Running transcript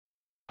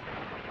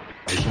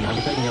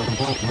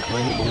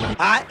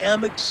I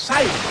am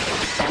excited.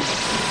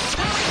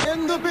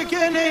 In the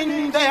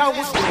beginning, there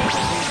was.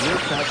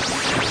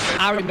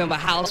 I remember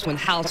house when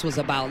house was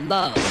about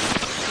love.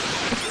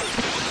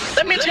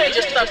 Let me tell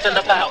you something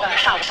about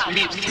house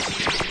music.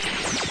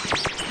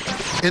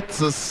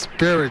 It's a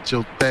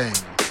spiritual thing.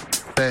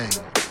 Thing.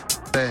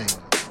 Thing.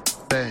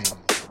 Thing.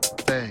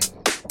 Thing.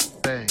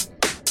 Thing.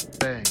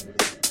 Thing.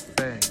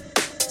 Thing.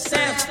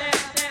 Sam.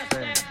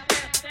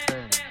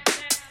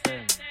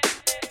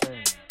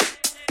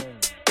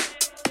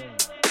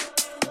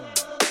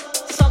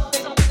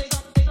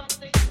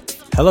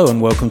 Hello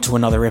and welcome to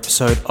another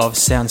episode of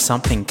Sound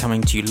Something,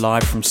 coming to you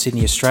live from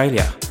Sydney,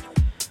 Australia.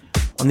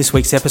 On this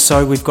week's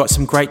episode, we've got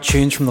some great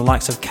tunes from the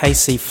likes of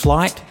KC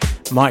Flight,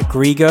 Mike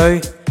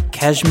Grigo,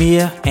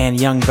 Kashmir and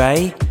Young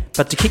Bay.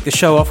 But to kick the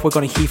show off, we're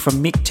going to hear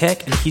from Mick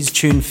Tech and his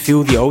tune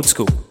Feel the Old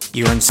School.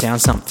 You're in Sound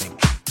Something.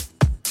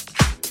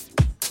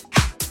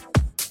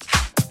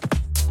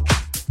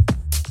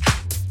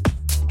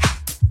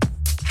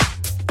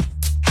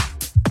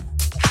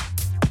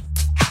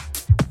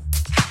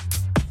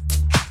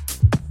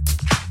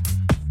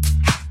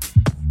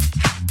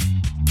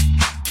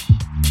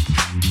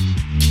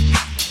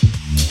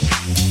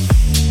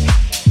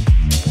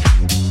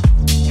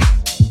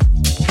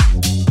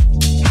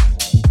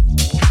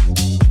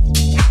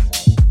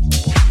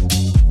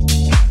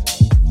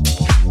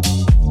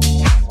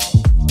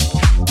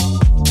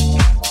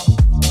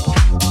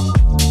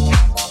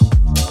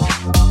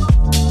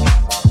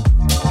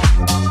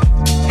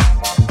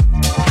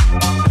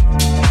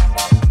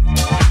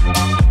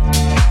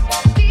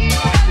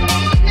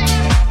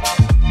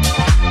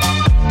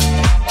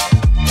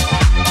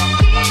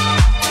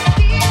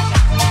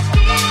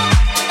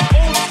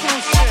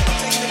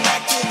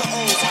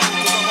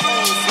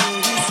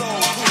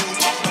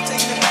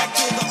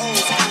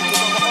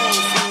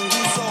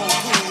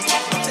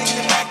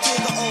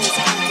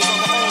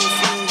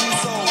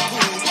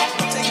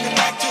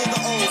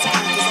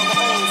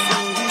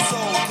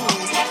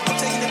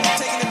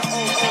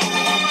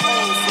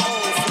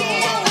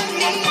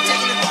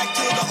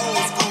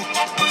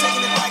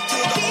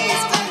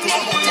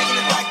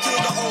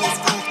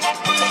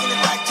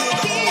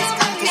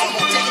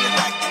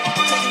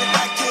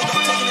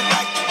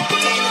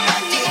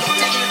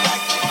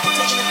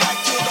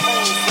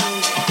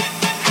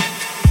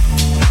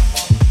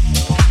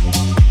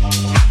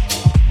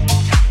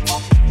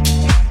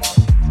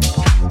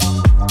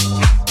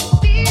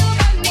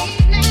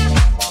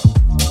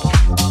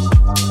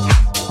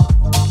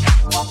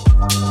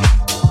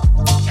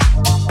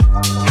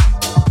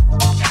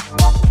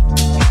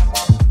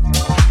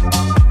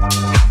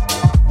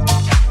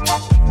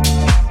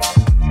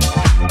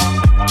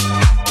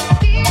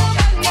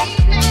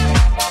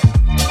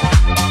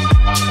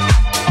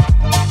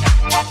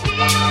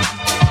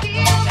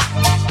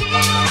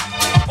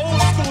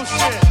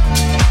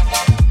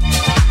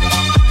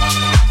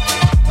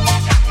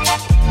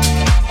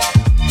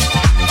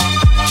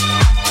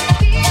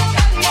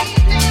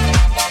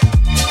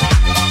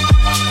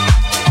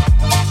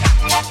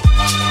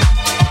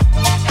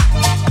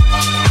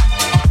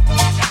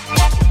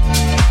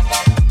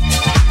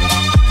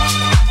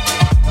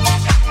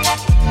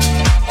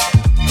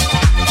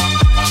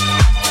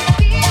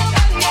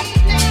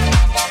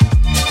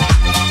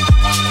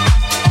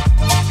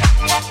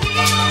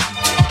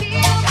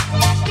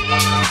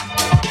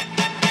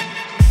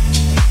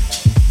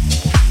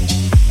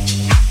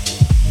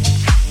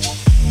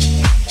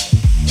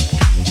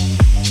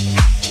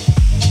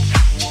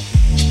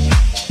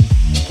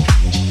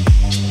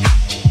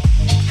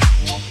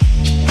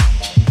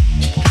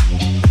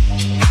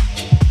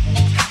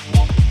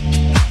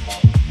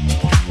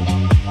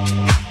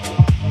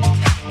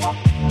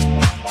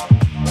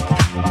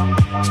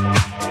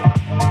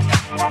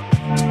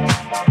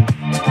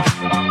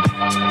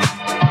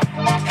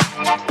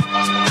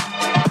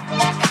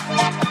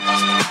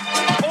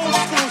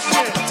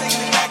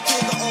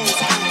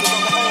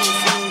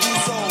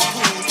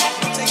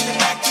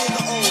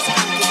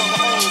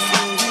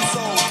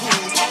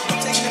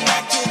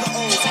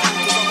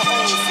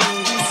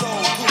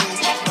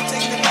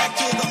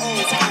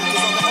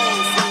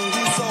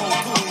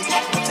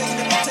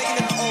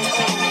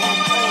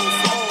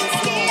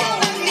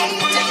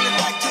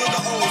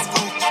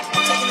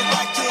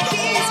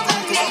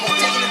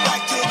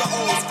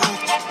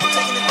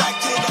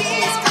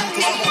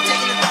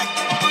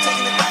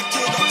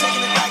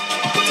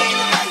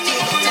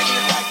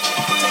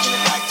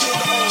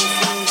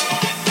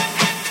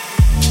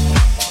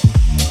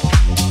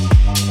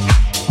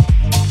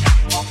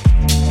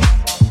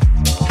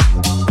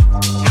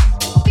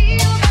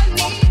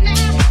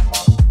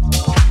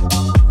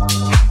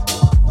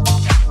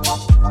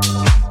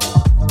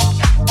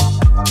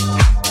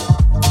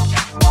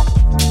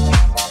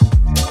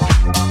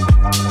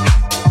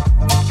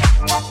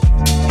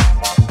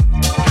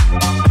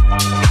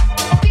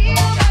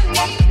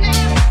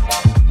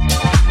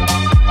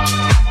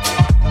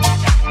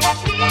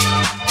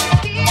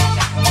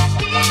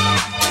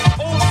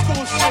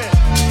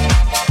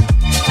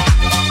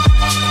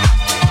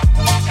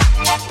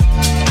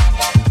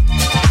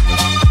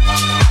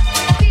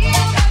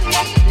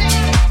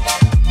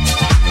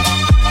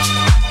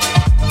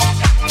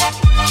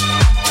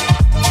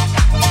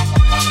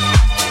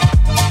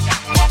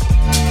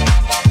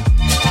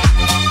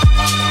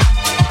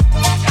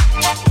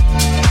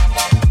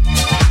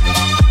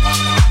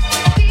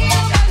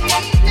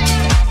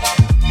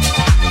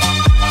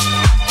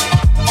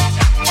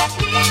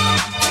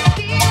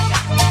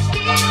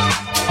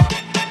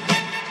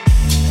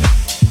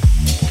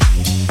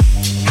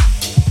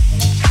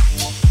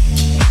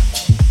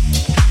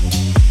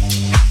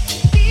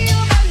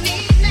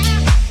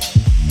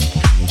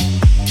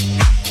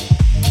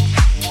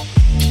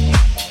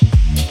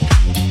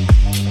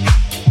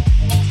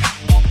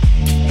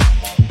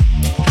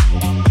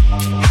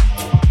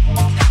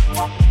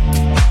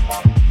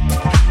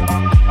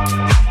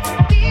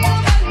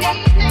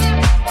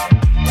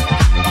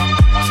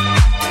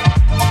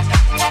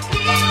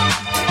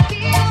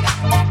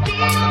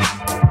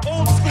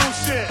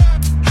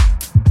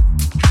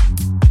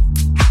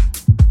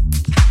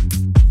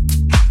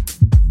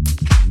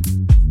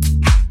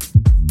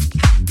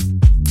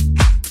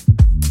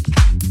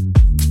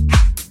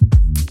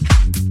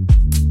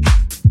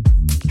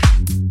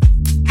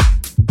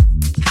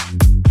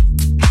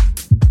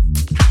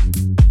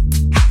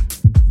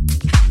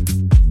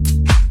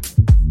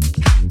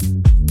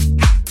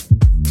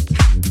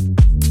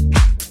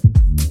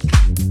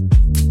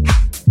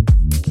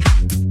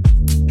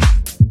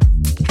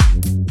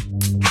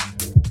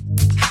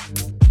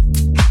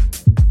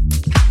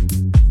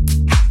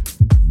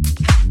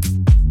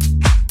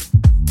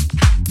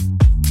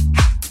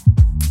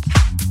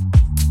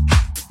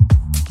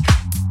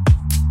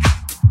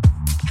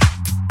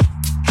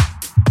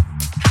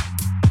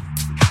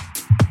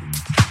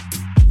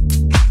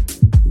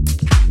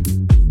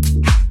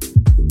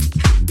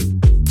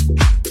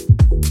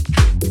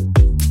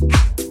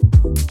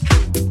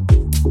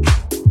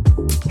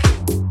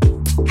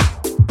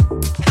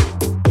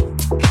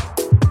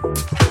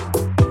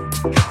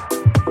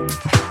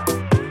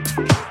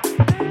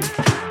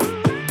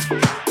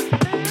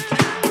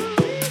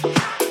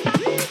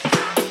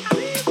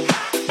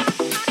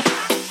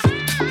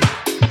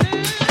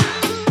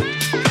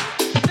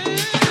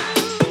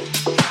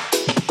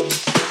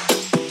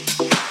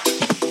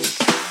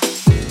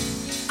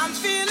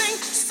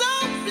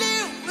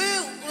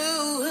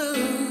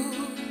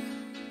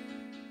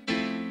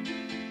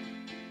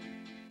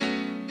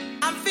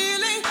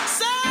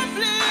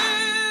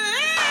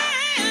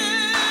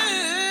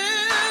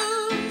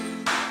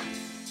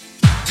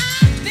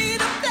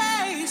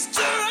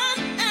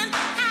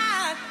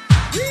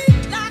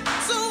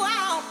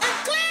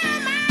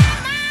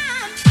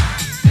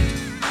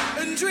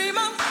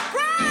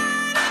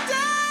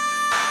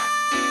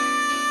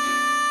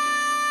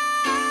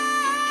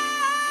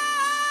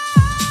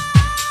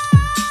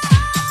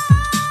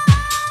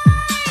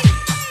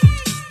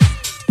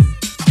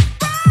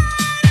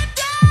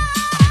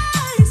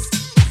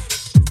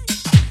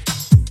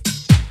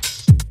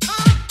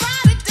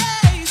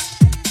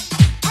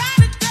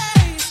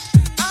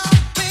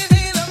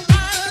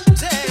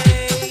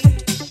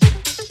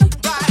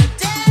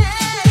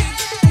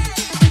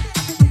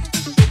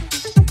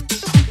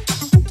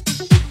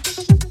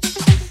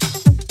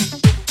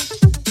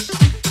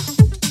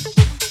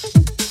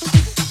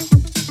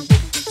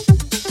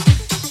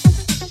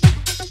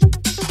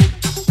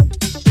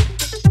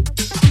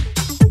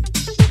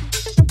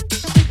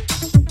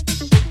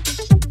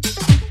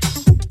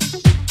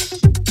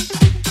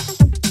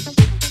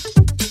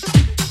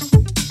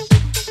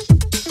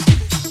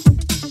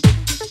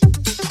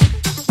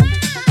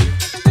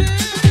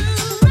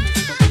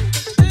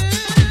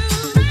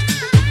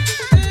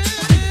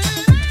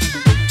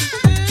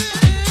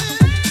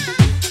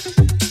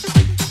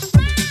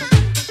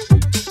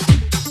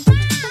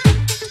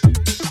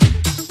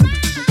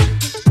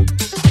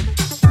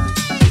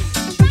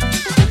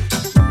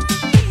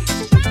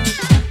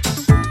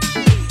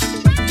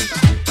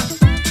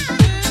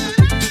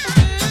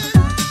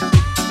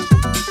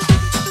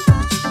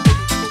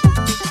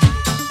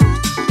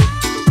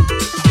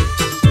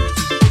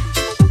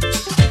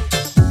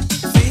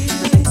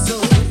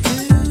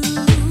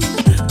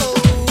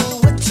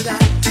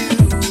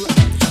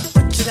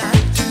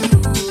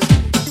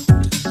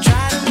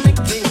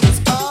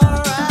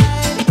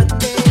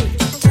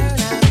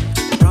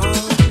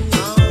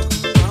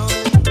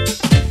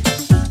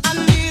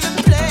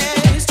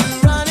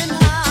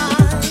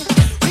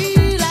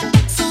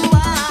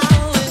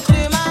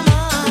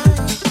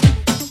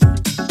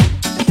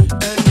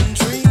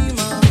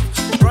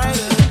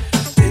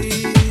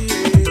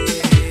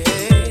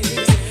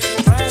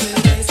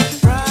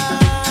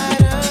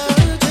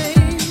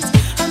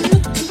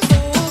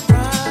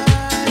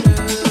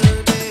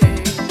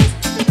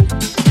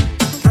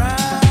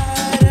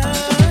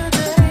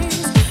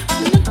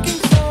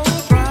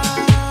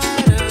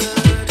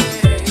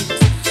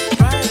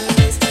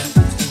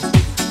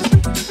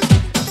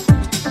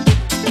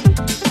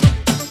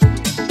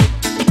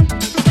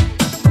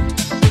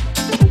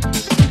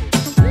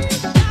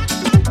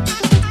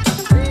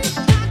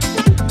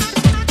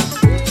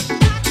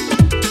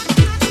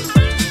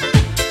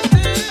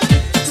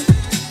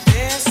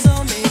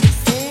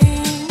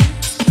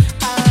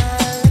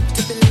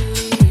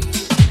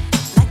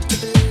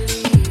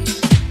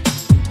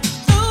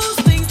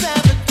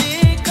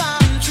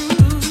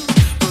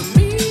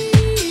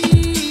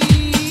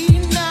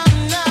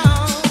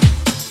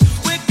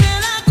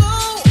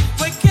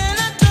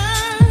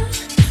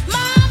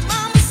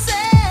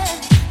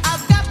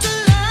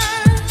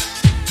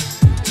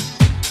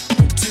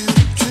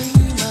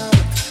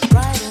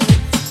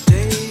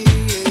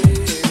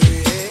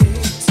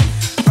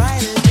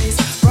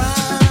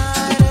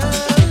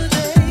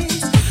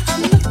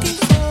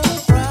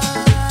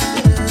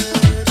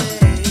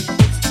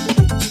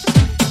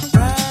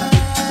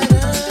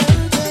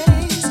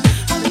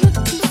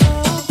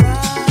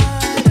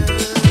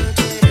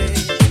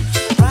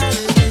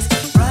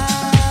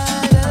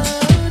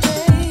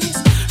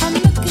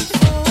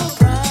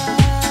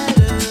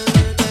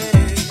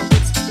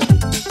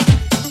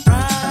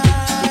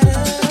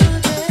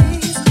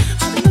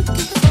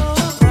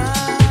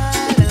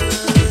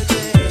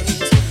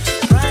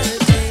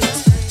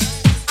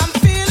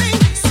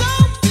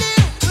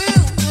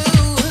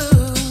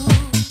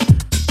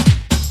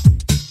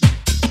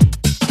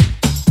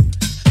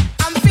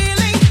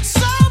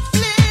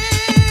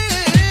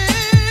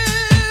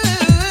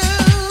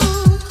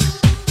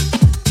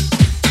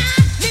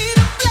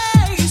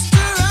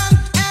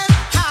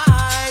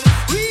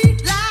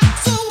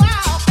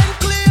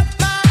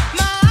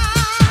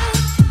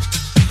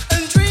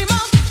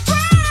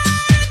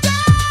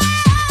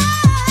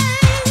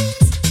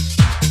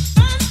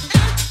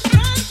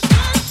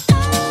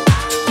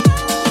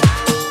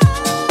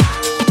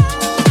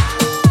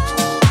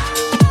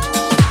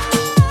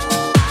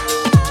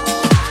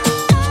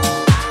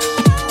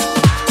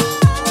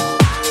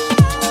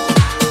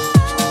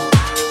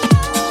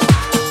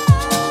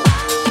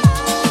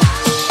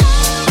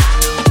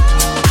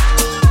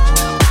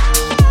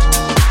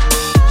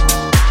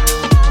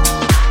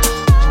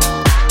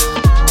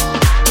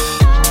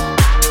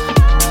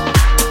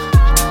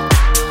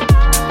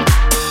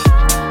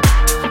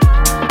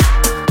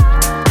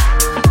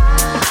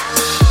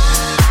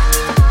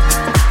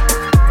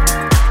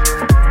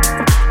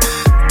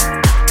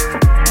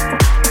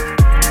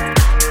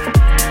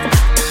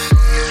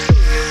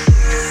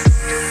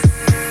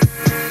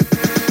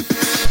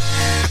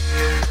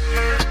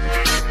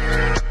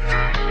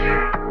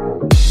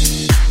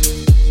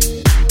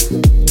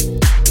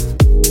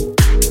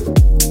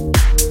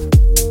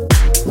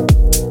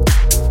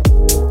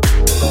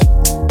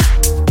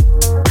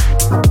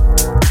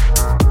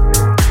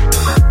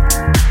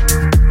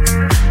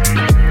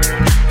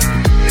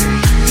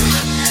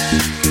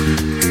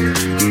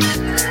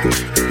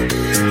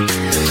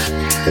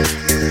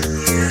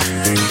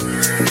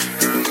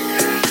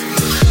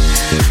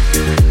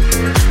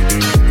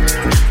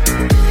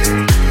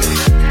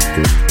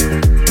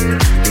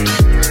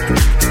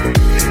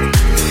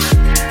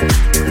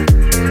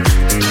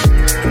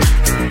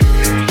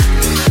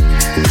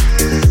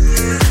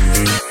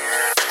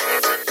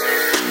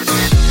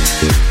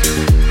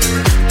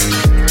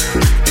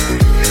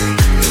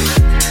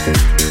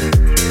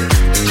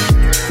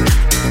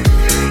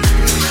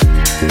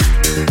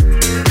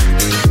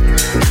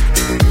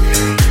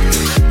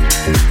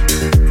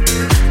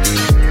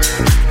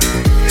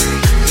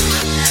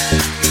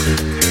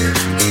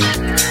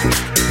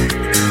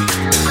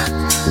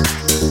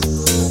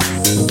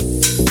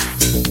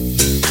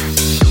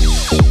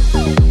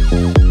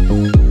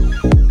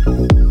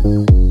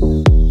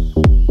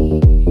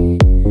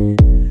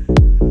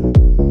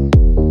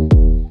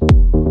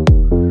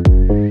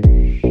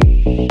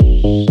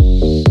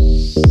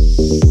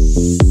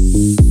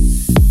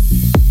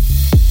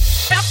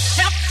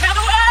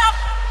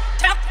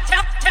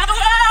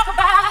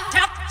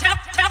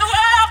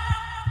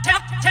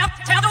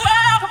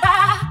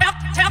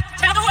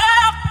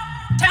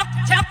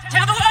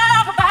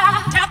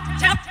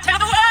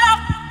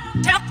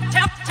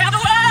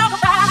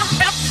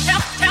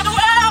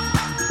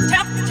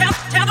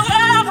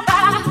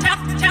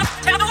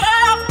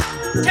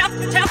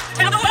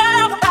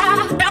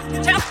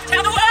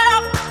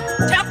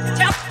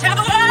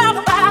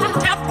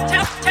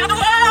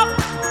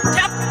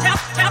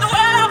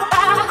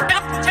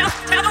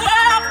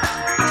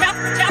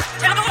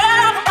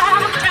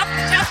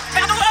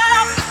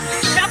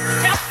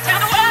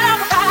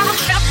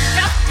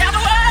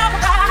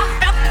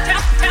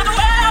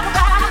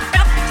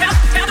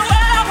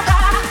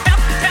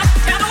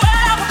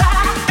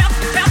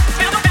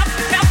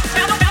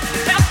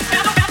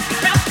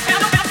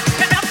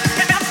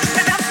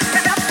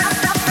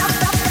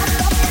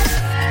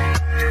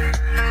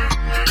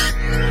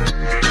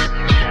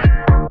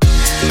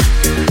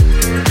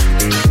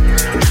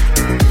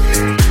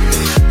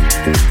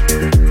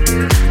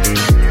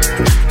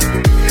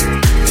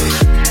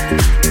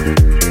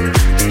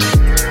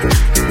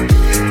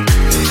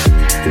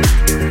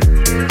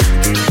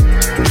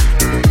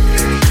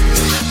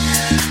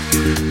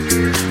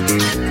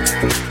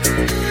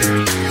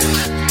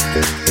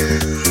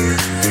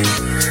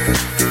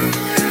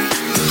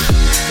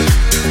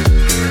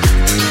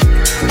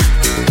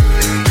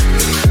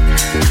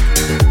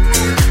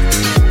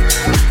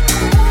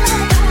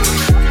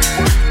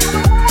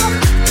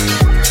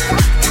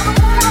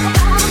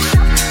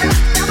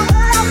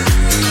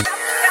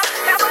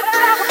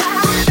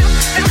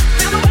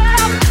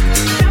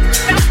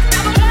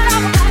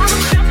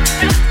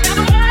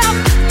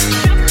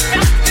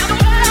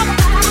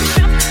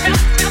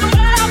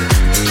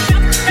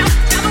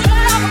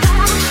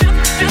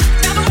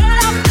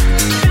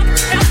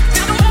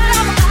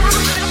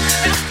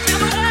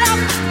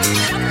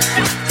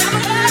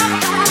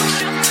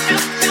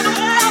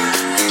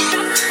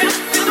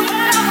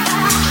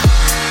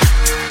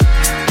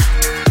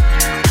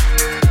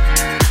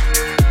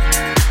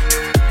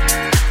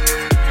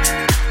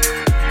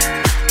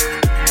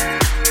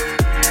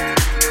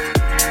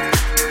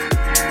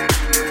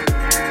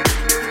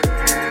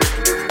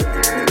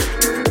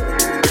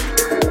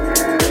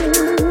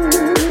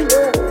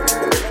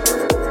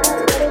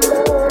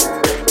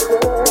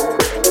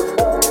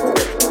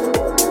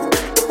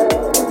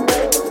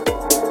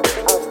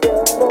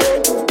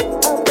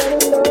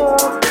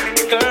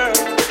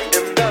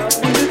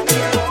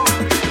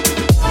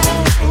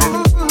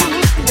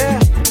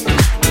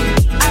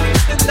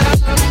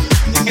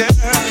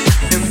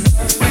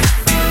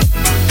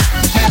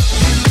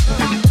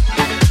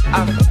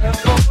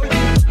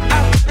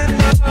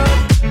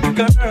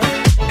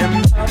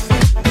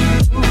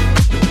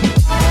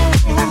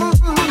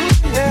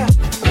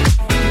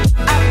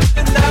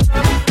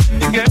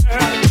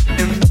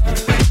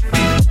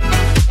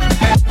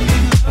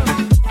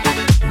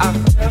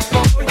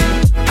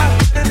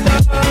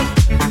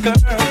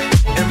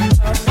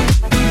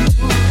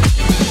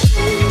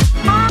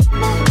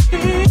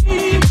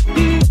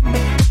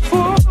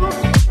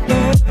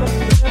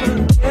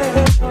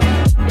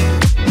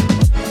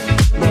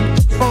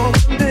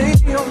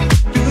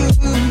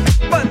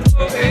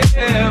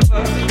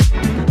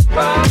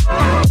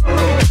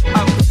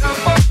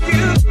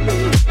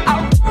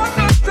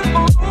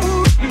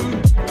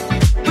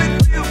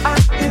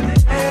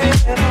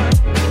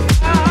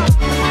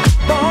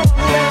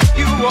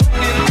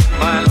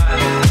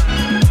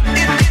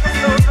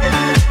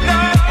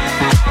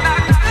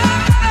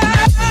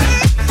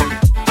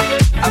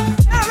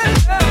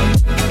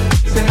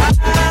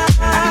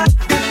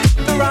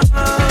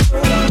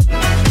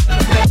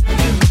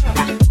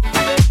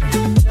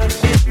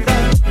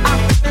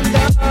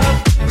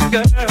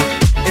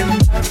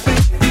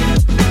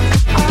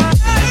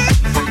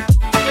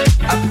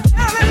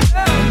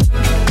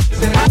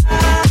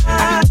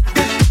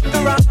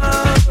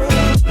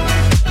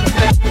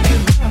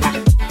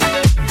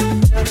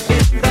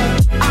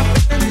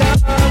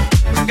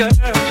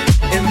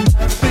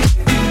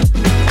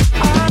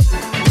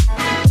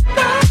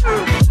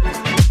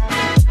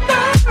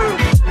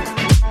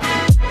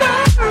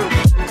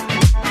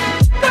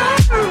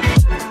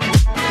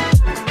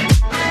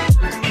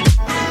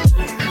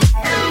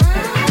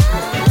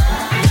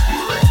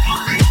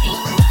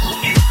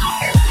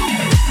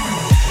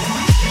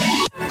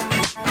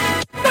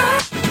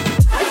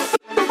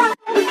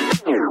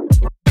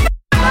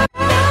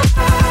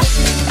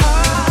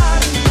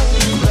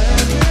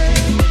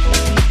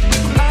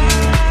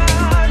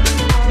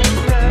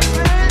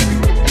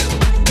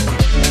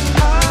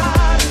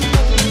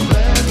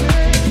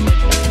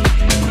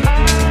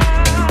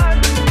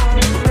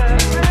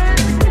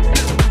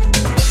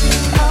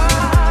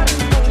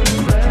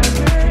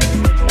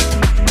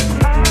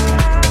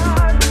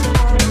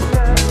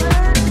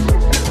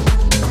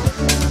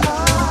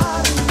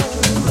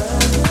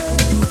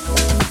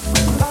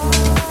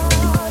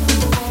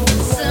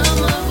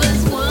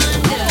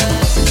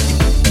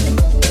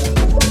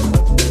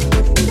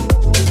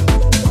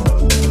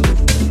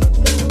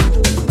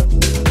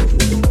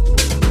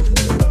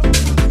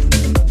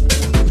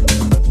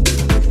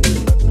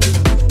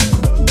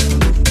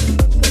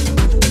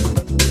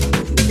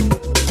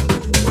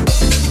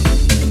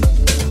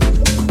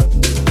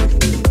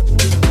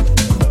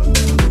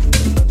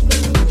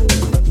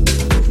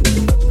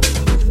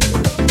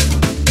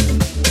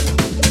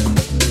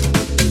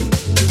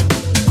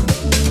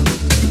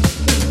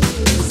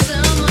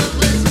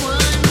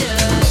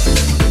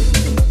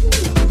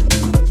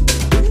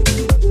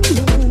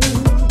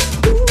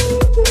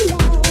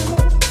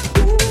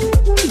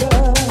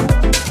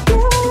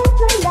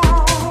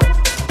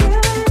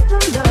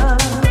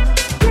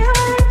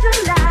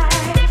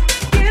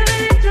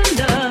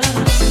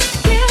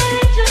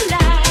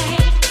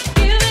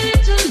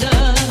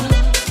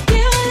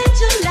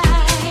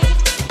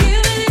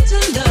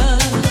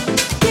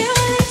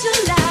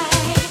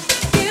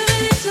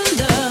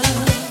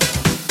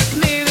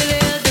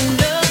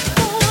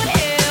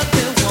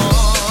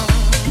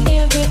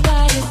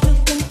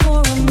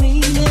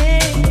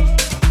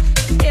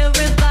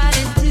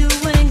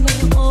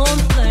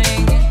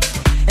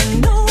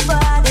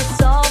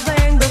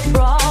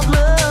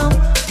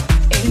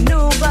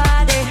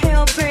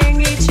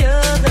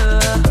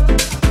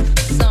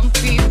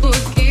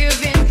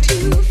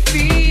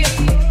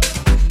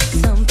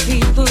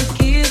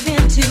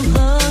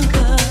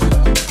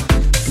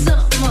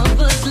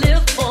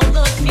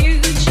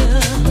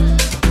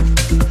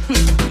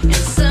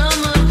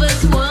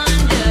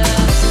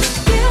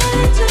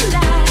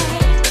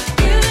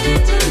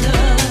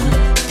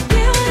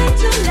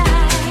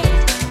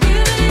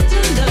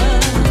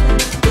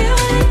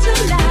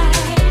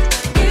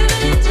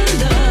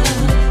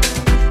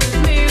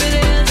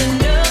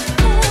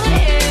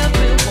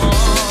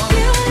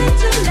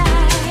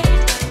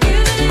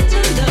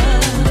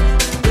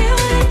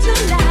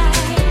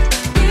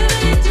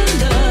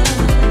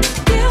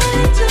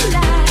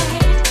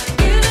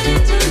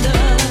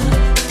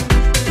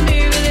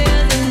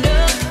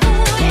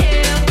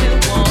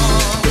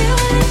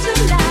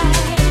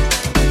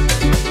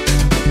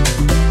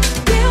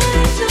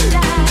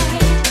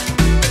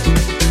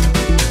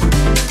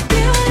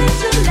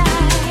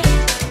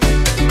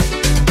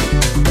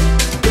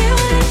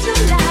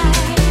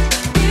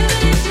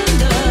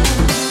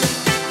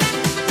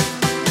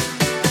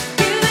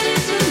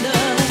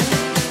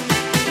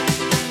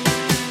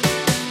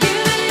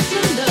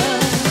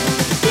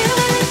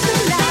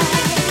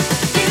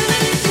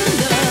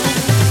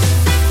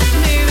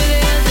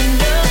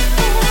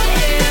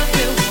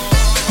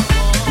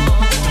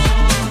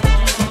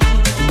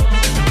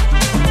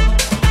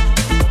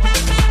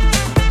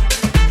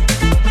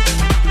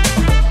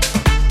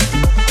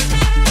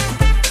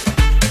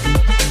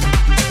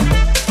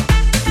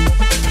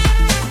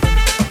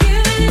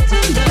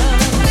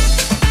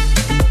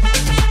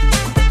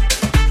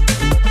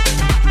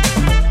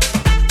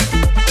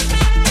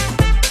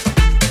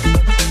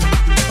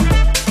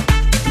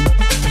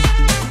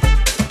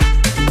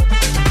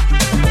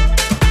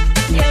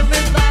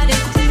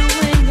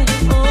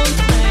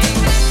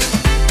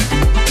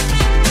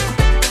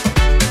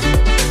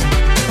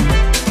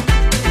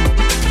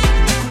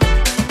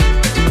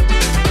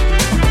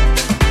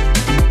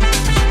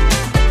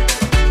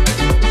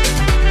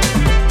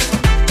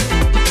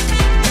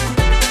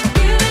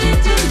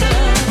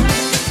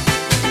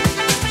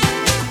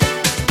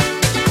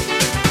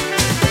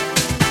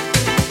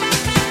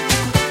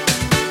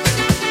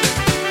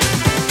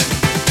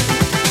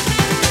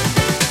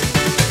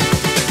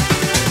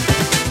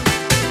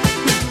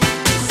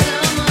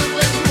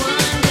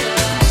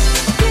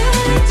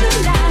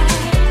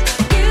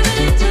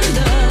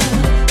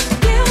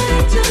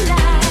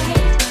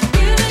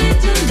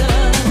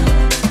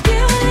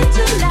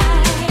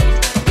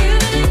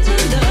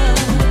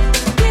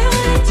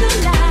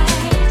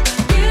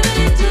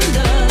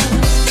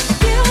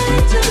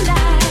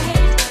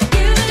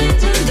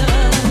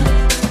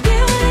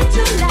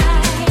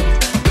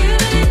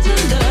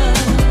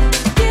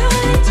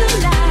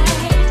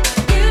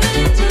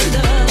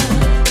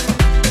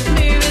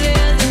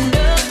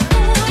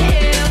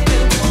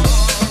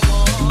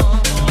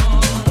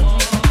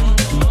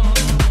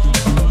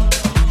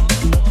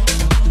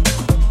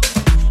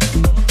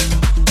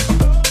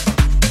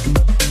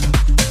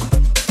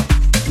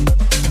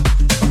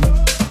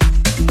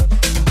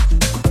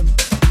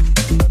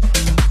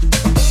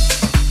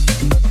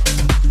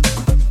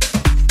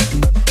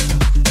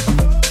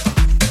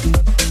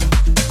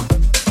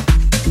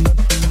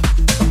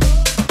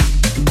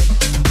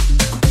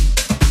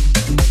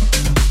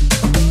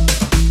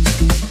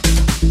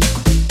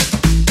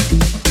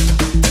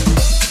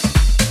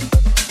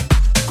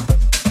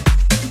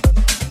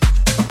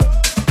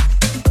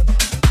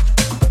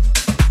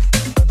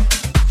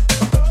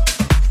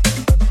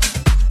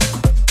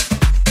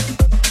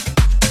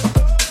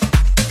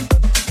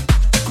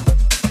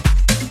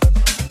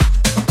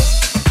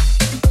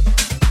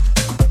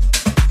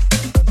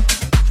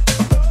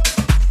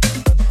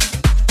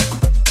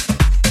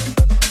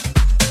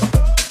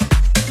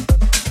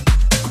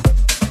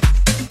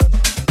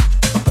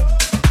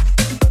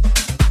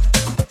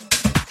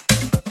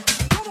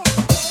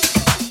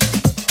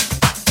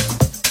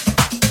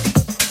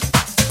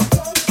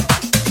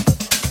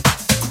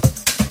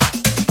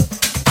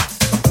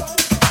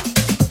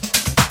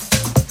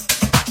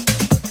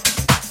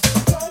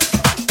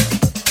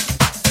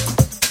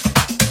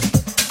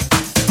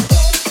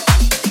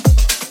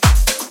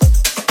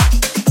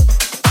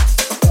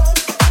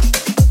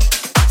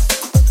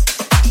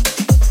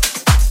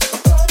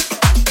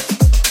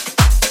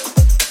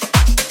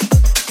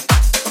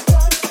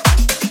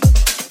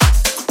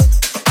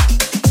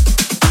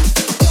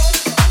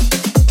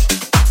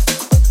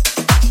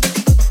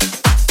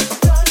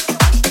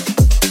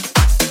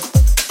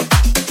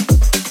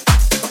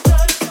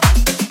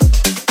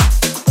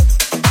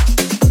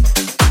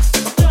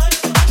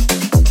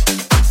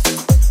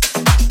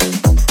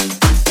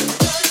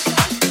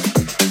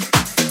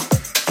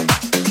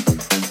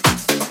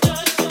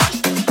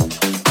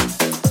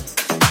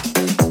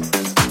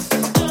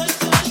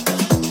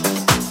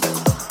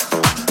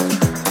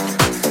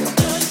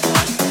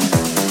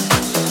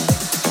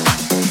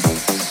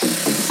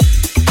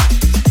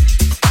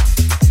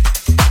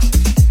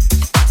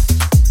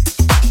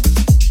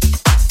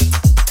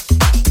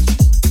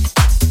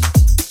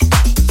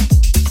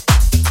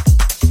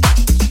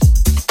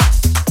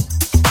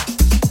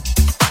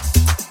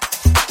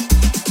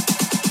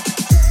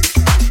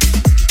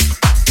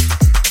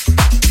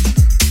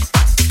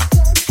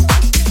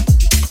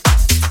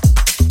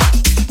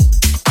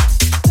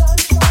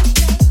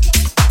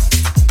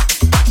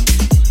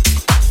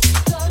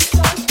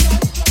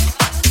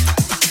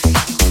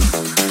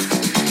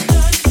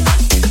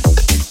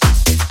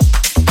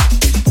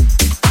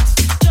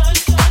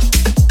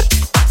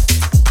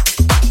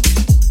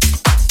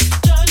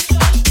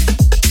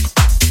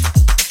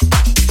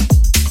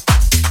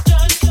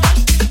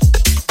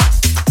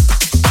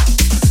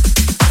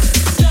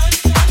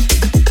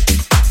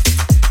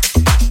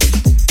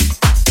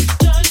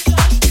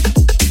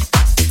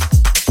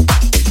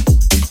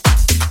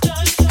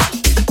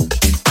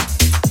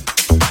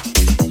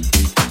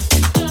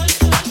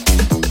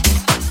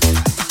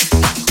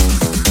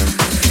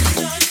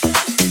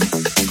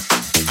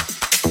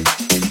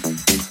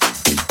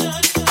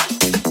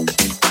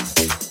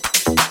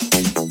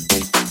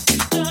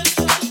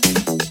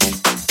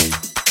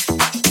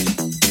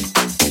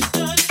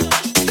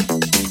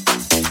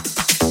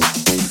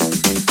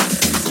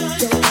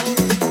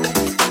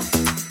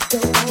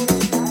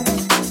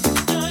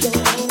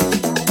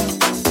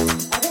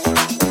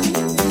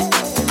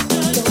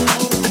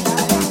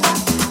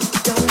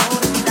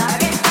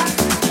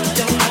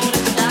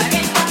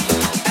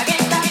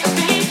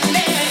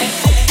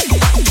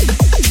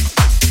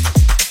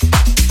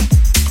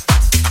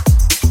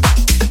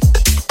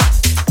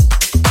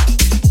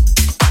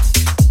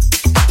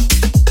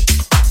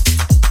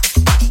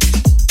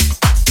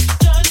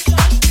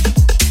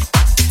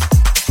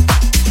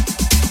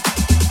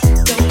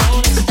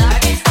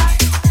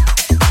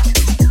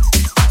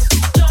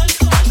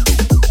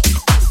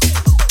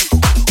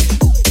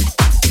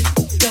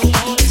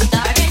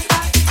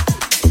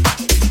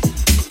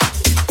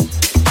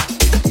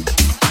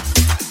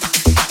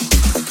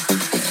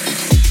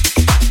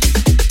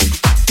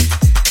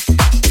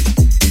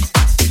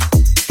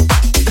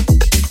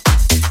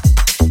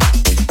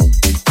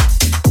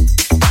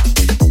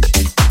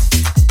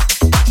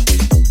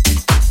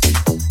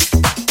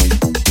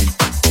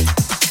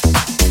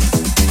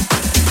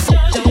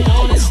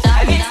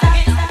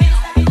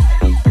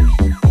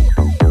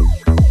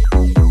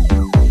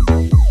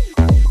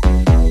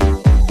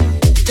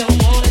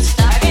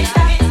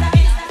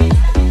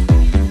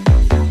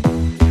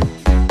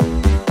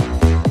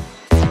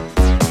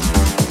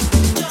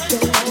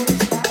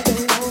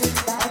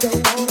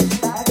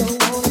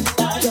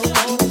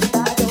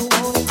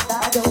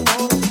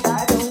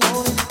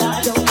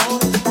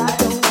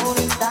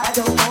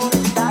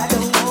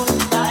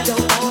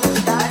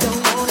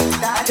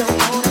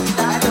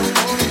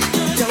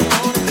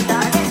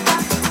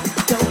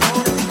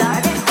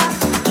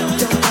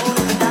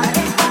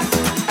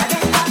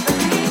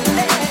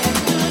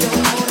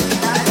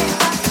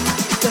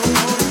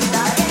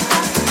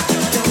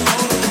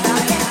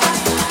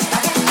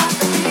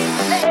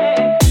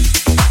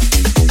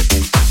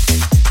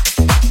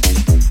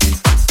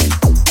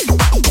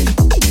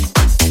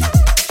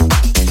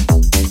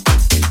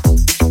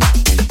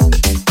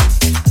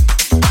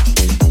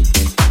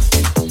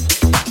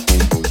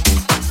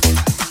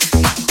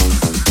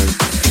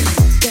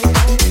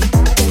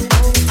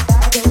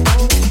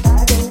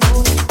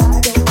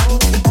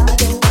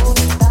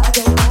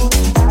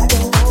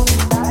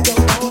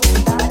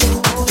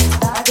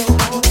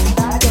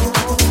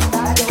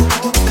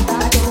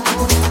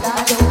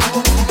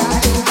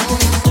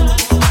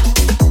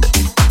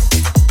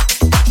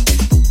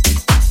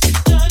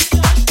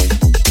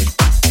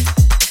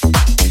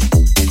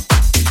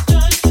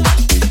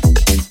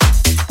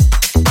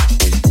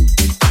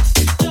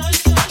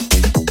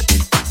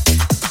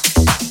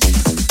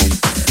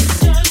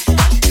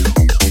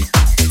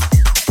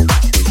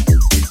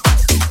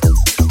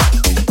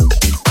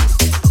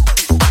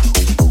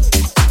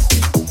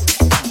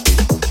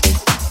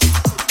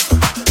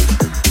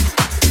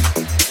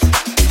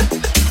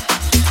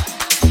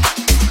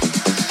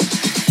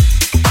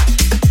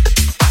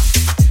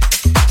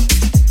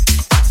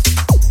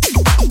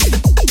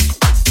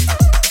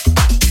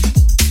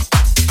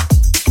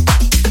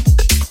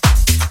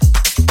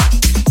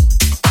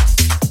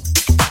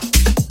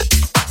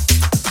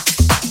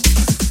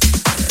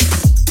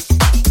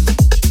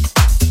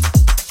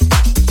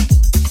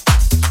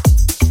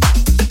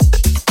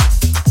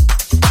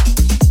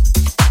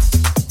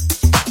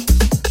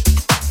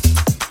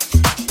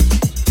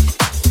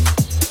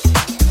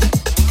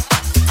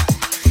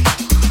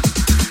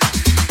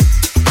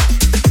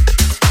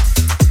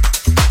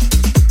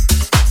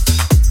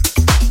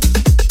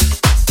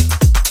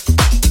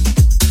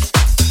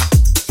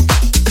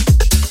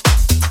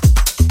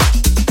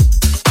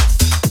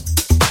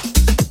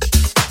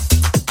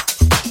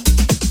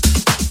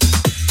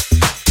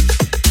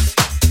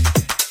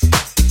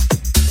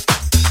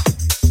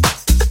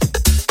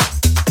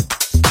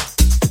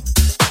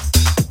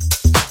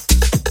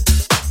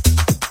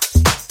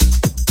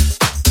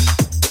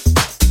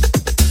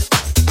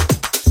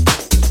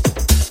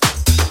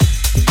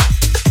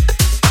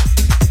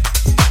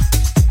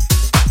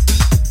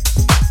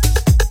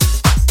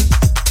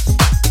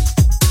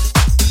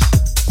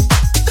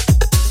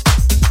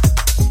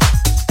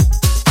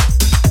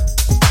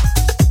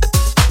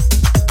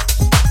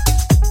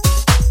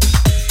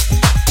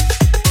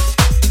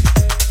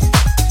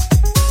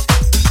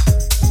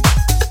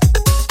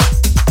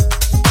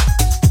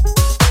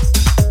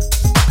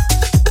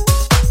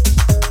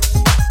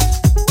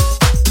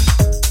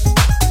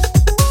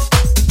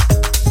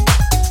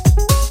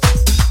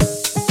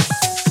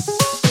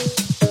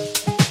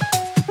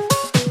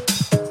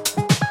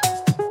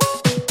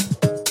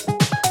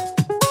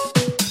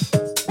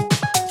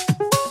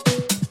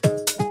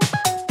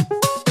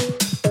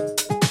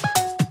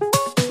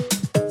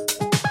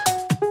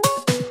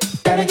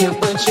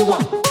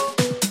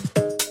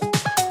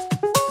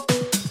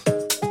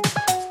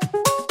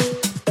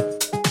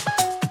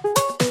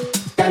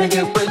 Gotta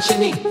get what you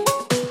need.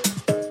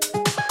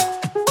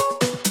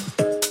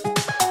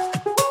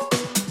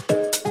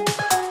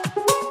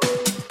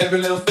 Every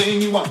little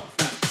thing you want,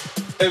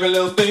 every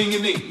little thing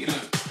you need.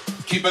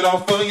 Keep it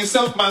all for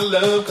yourself, my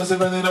love, cause it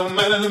really don't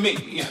matter to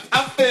me.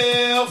 I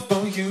fell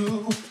for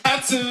you, I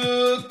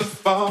took the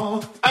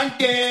fall, I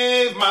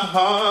gave my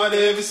heart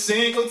every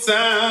single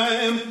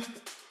time.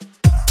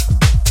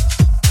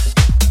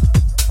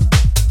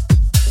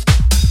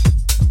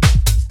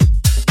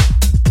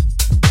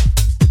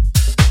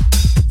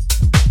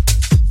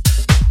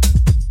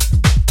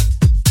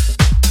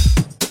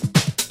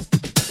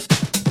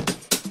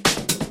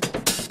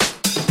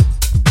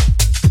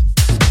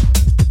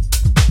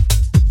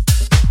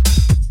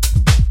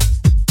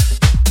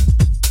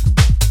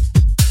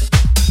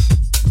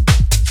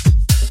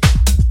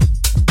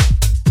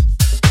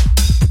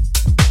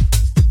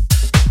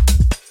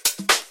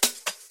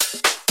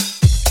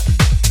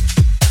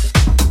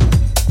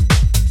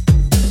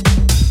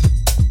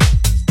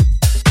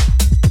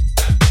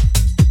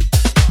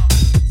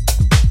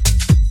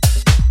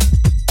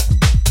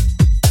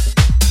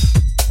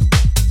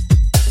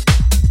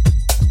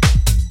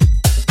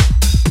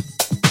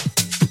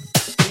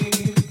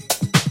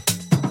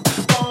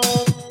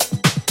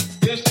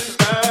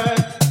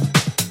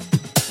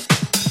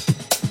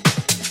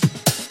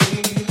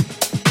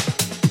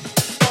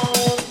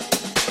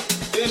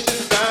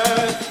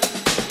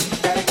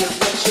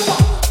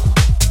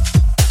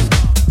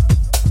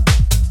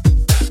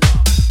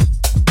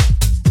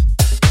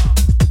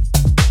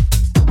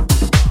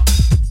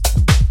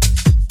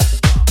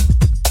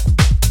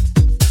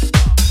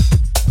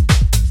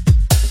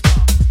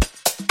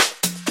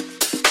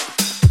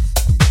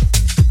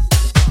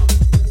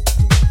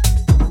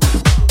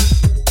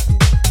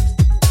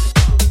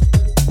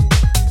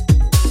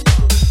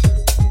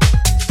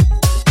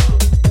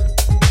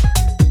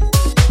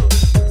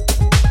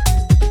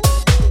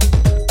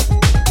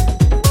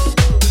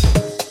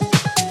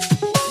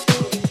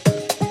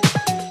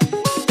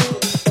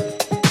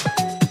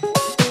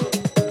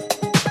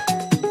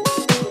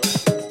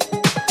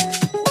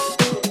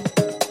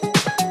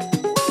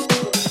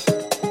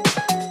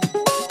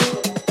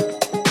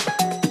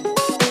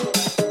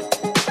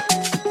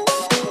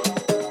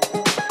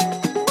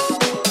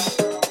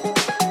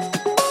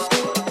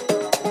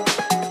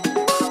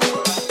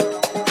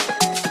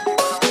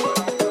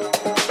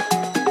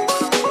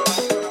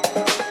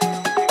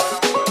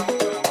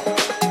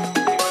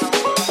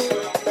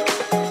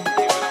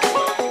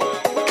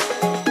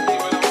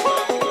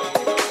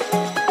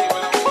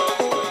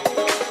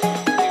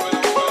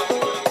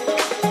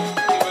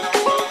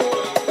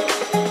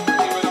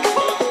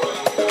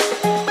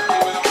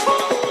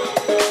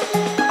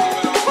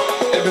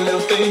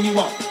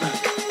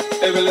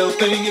 Every little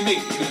thing you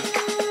need.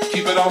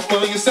 Keep it all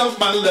for yourself,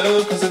 my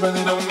love, cause it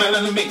really don't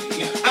matter to me.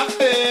 I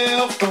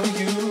fell for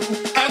you,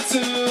 I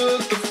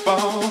took the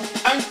fall,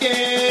 I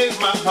gave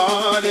my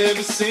heart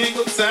every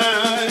single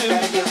time.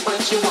 Gotta get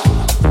what you want.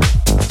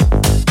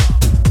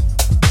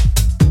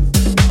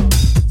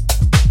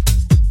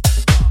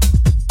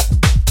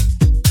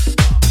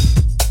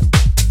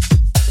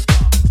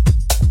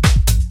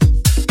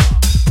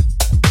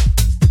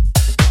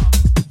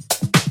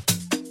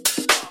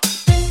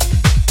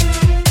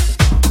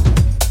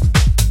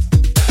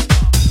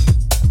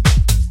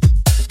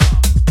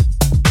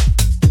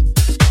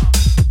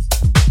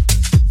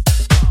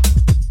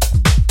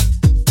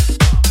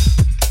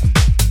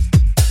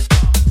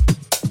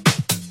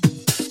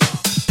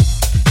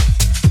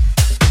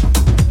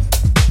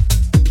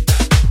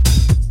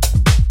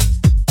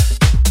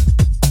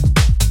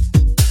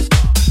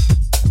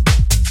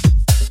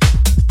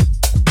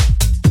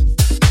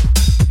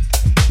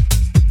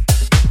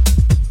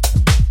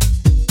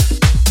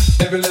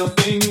 Every little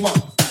thing you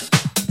want,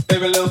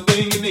 every little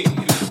thing you need.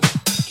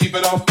 Keep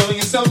it all for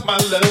yourself, my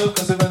love,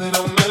 cause it really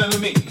don't matter to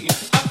me.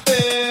 I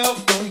fell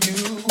for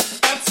you,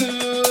 I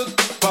took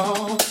the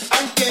fall,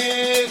 I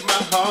gave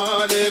my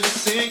heart every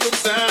single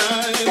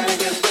time. Gotta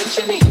get what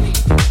you need.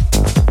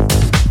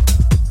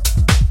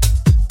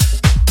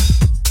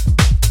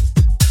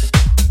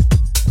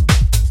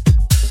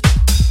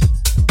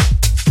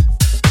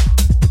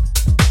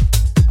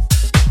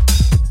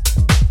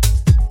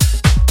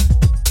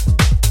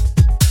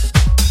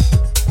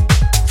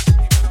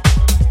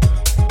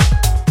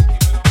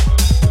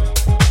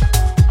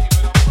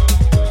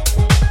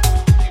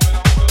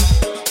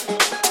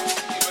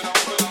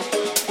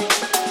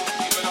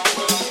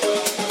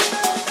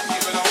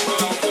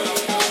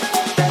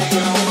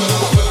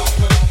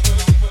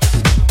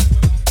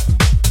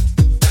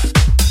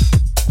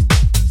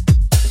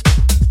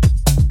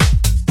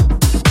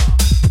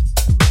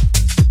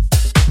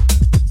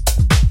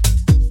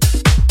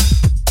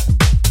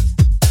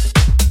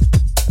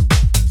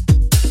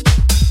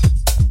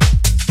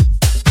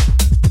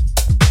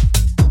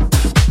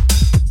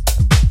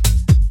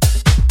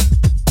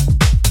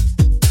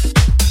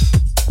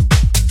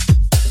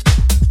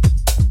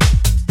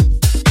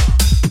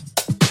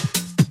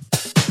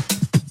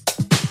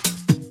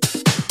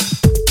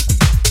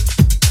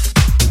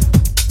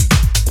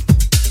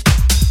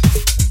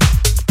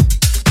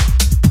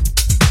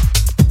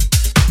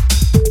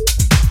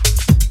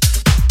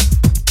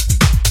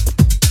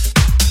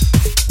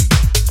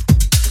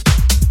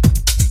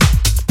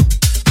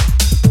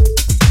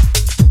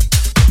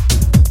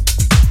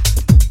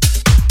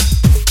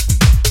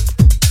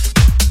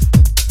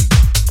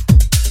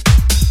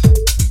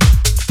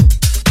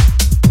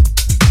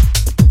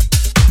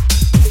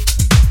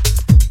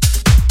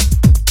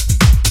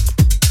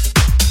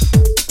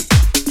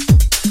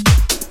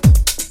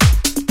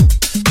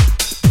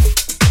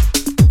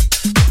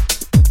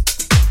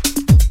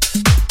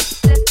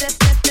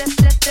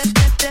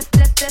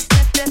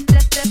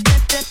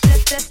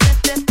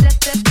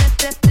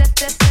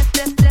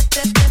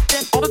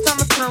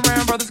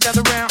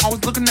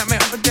 looking at me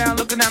up and down,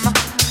 looking at me.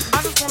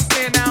 I just wanna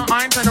stay down,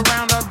 I ain't turn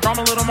around, up, drum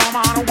a little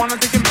mama, I don't wanna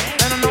take it.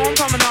 And I know I'm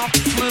coming off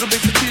just a little bit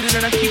conceited,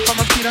 and I keep on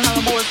repeating how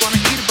the boys wanna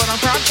eat it, but I'm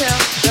proud to tell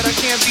that I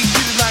can't be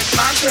treated like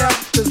clientele,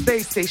 cause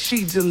they say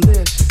she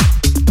delicious.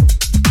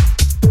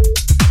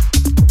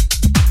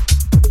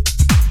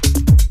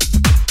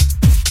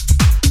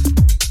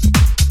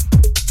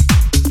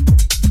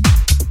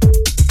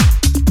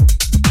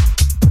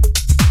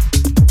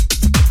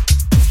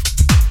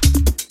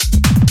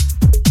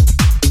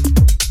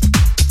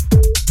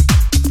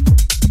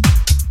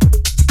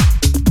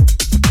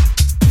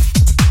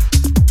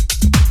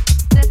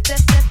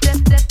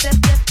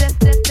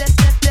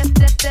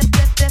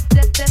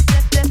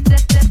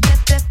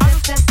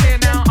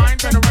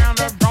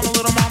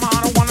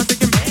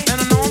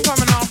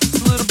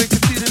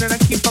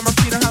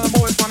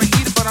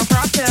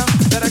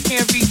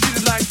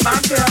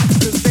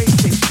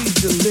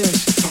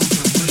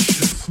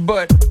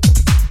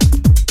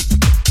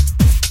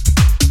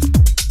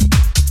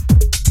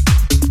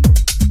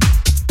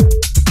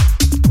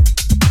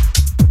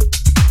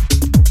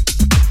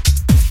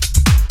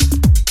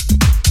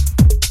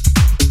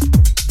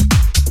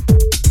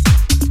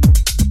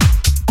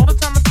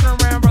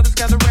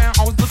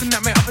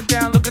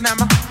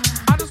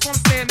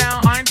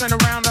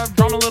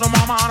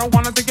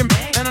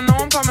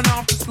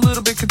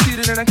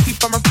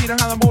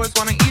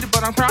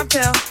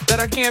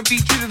 Be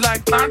treated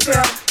like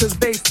clientele, cause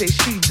they say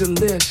she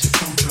delicious.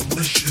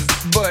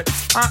 But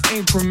I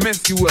ain't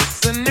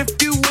promiscuous, and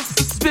if you were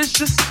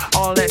suspicious,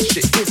 all that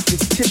shit is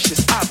fictitious.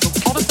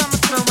 All the time I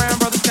turn around,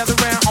 brothers gather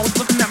around, always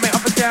looking at me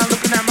up and down,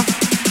 looking at me.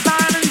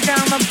 Sliding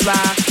down the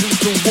block, is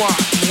the watch,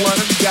 what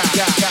a guy.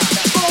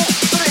 4,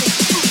 3,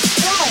 2,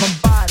 1. My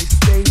body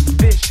stays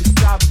vicious,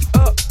 I'll be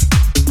up.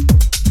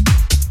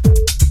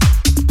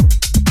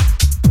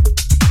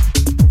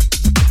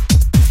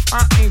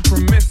 I ain't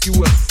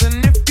promiscuous,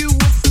 and if you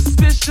were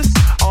suspicious,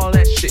 all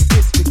that shit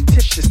is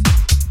fictitious.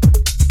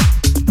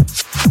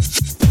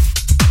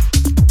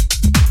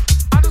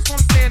 I just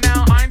wanna stay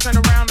down, I ain't turn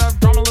around, up,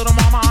 drum a little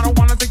mama, I don't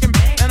wanna take it.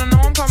 And I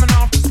know I'm coming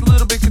off just a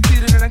little bit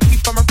conceited, and I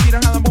keep on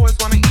repeating how the boys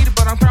wanna eat it,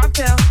 but I'm proud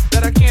to tell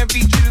that I can't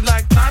be treated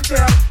like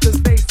clientele,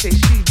 cause they say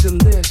she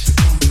delicious.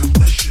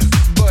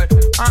 But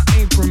I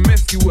ain't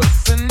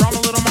promiscuous, and drum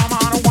a little mama,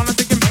 I don't wanna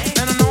take it.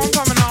 And I know I'm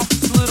coming off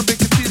just a little bit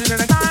conceited,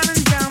 and I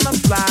sliding down the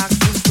block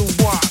just to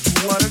watch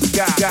what a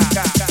guy.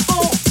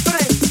 4,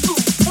 3, 2,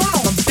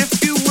 1. If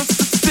you were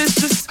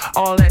suspicious,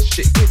 all that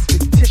shit is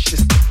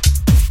fictitious.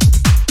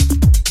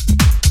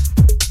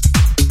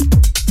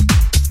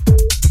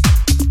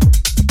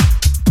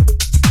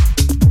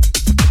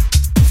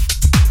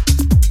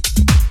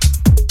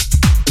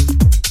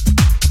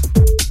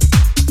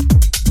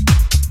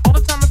 All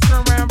the time I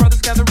turn around,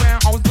 brothers gather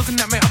around, always looking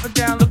at me up and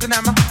down, looking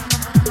at me.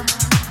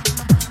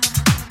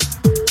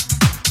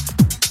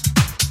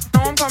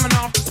 No, I'm coming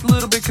off just a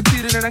little bit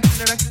conceited, and I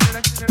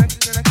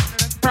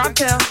proud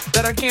to tell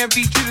that I can't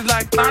be treated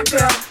like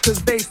clientele,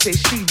 cause they say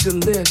she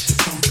delicious.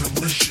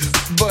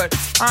 But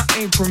I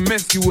ain't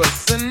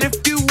promiscuous, and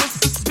if you were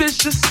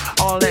suspicious,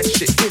 all that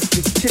shit is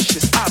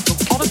fictitious.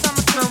 All the time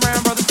I turn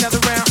around, brothers gather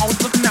around,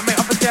 always looking at me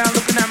up and down,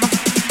 looking at me.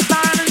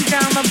 Sliding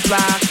down the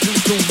block,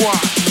 just to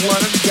watch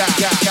what a guy.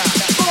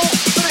 4,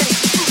 3,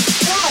 2,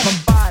 1. My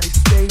body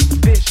stays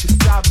vicious,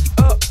 I'll be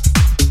up.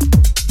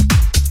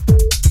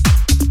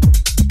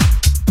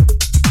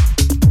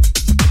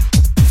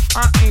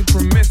 I ain't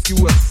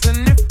promiscuous,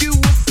 and if you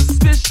were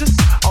suspicious,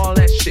 all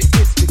that shit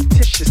is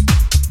fictitious.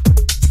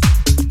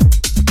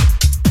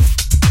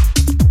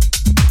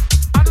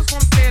 I just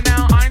wanna stay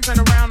down, I ain't turn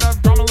around, up,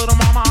 drum a little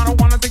mama, I don't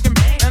wanna take it.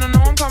 And I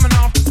know I'm coming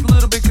off just a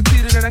little bit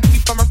conceited, and I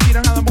keep on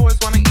repeating how the boys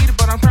wanna eat it,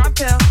 but I'm proud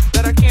to tell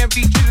that I can't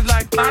be treated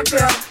like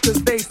clientele,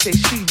 cause they say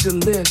she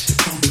delicious.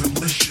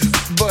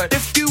 But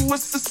if you were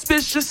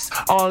suspicious,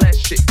 all that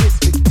shit is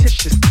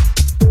fictitious.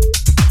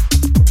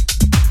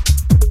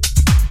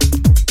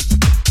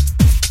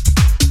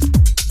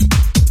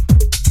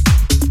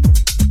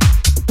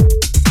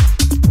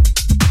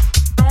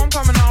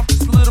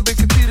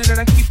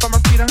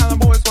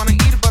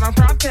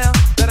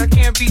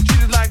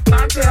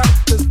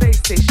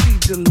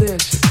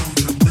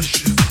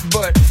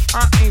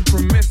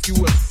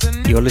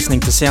 You're listening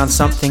to Sound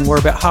Something. We're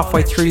about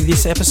halfway through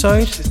this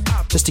episode.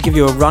 Just to give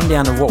you a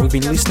rundown of what we've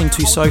been listening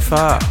to so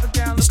far.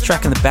 This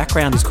track in the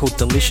background is called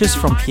Delicious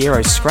from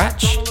Piero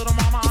Scratch.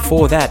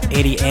 Before that,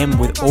 Eddie M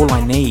with All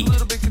I Need.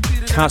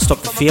 Can't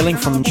Stop the Feeling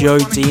from Joe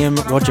Diem,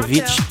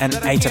 Rojovic and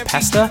Aita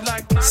Pasta.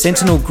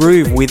 Sentinel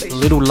Groove with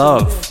Little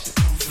Love.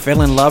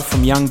 Fell in Love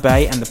from Young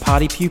Bay and the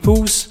Party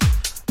Pupils.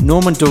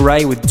 Norman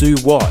Doray with Do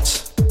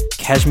What.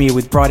 Kashmir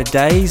with Brighter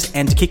Days,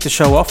 and to kick the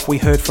show off we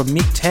heard from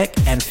Mick Tech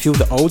and Feel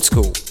the Old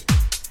School.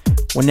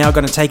 We're now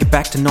going to take it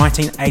back to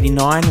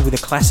 1989 with a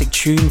classic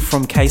tune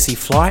from KC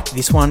Flight.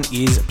 This one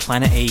is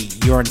Planet E.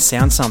 You're on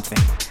Sound Something.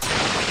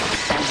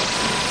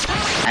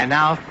 And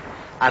now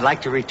I'd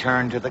like to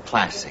return to the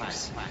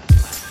classics.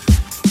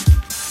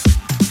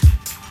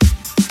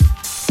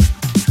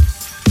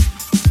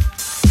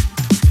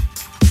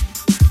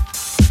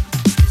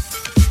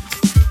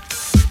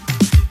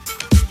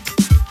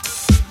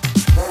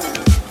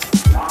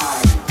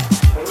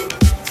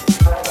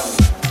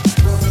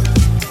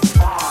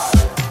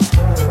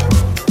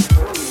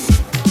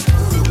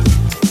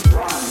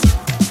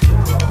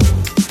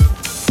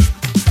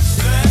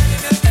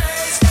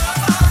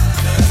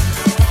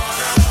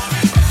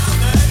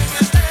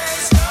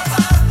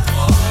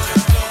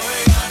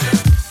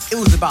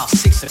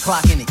 6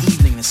 o'clock in the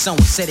evening, the sun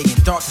was setting and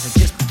darkness had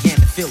just began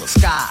to fill the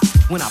sky.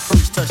 When I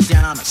first touched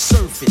down on the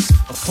surface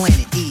of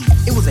planet E,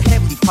 it was a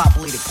heavily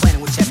populated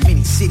planet which had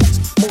many cities,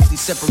 mostly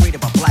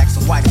separated by blacks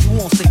and whites. We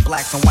won't say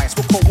blacks and whites,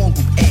 we'll call one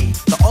group A,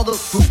 the other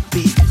group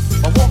B.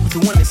 While walking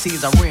through one of the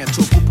cities, I ran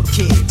into a group of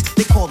kids.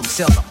 They called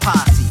themselves a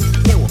posse.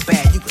 They were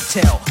bad, you could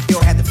tell. They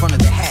all had the front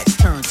of their hats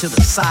turned to the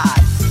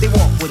side. They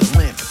walked with a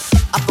limp.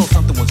 I thought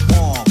something was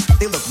wrong.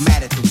 They looked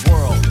mad at the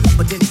world,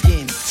 but then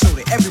again, so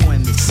did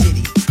everyone in this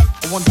city.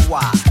 I wonder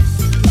why.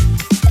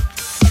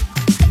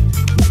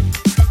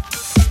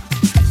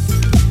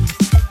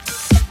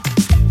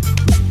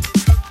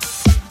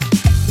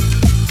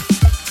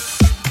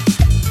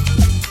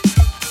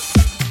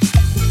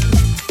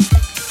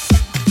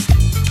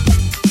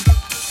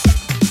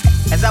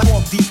 As I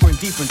walked deeper and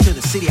deeper into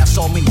the city, I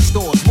saw many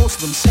stores. Most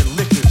of them said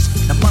liquors.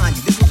 Now mind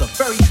you, this was a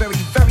very, very,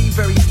 very,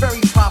 very, very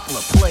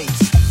popular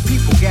place.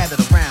 People gathered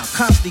around,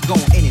 constantly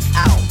going in and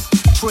out,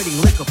 trading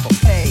liquor for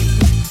pay.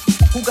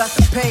 Who got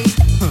the pay?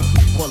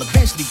 Well,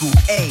 eventually Group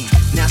A.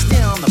 Now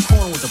standing on the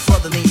corner with a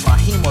brother named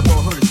Raheem, although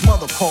I heard his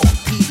mother call him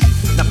Petey.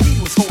 Now Petey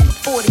was holding a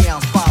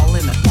 40-ounce bottle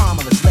in the palm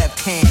of his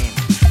left hand.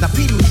 Now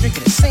Petey was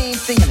drinking the same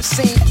thing in the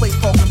same place,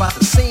 talking about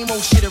the same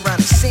old shit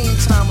around the same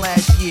time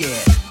last year.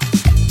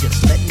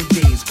 Just letting the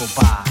days go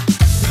by.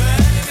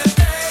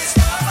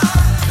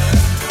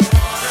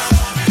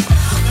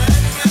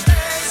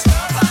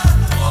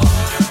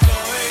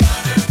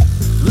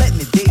 Letting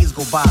the days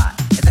go by,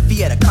 as if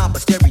he had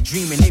accomplished every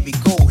dream and every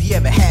goal he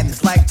ever had in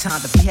his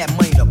lifetime. If he had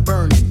money to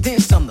burn and then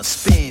some to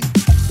spend.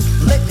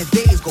 Letting the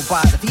days go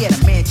by, as if he had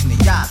a mansion, a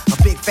yacht, a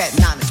big fat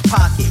knot in his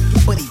pocket,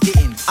 but he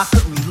didn't. I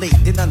couldn't relate,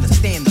 didn't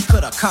understand, or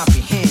could I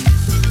comprehend?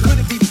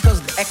 Could it be because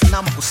the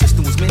economical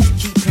system was meant to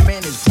keep him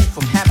and his group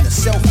from having the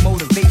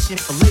self-motivation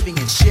for living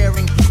and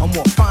sharing a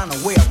more final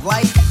way of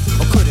life?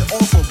 Or could it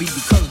also be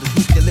because the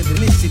group that lived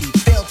in this city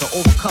failed to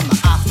overcome the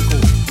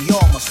obstacles we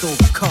all must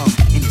overcome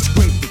in this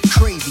great big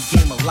crazy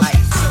game of life?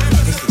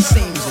 It's the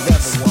same as it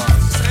ever was.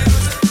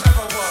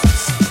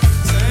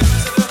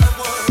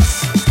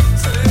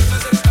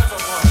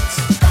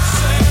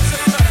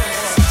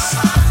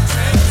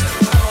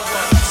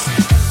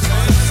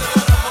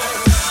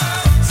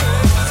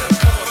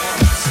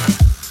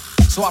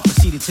 So I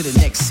proceeded to the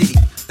next city,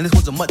 and this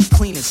was a much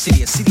cleaner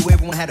city, a city where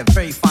everyone had a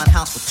very fine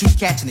house with 2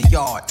 cats in the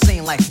yard,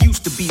 saying life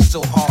used to be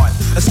so hard.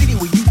 A city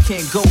where you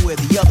can't go where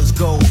the others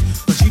go,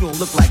 cause you don't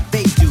look like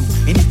they do.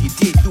 And if you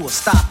did, you were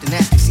stopped and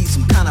asked to see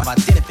some kind of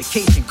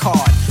identification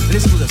card. But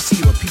this was a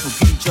city where people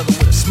greet each other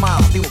with a smile.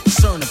 They were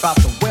concerned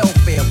about the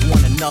welfare of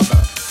one another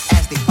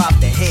as they bobbed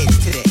their heads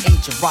to their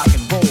ancient rock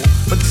and roll.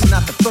 But this is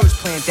not the first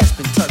planet that's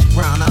been touched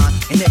ground on,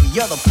 and every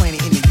other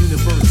planet in the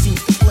universe seems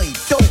to play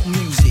dope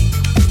music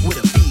with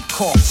a beat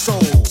called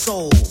soul.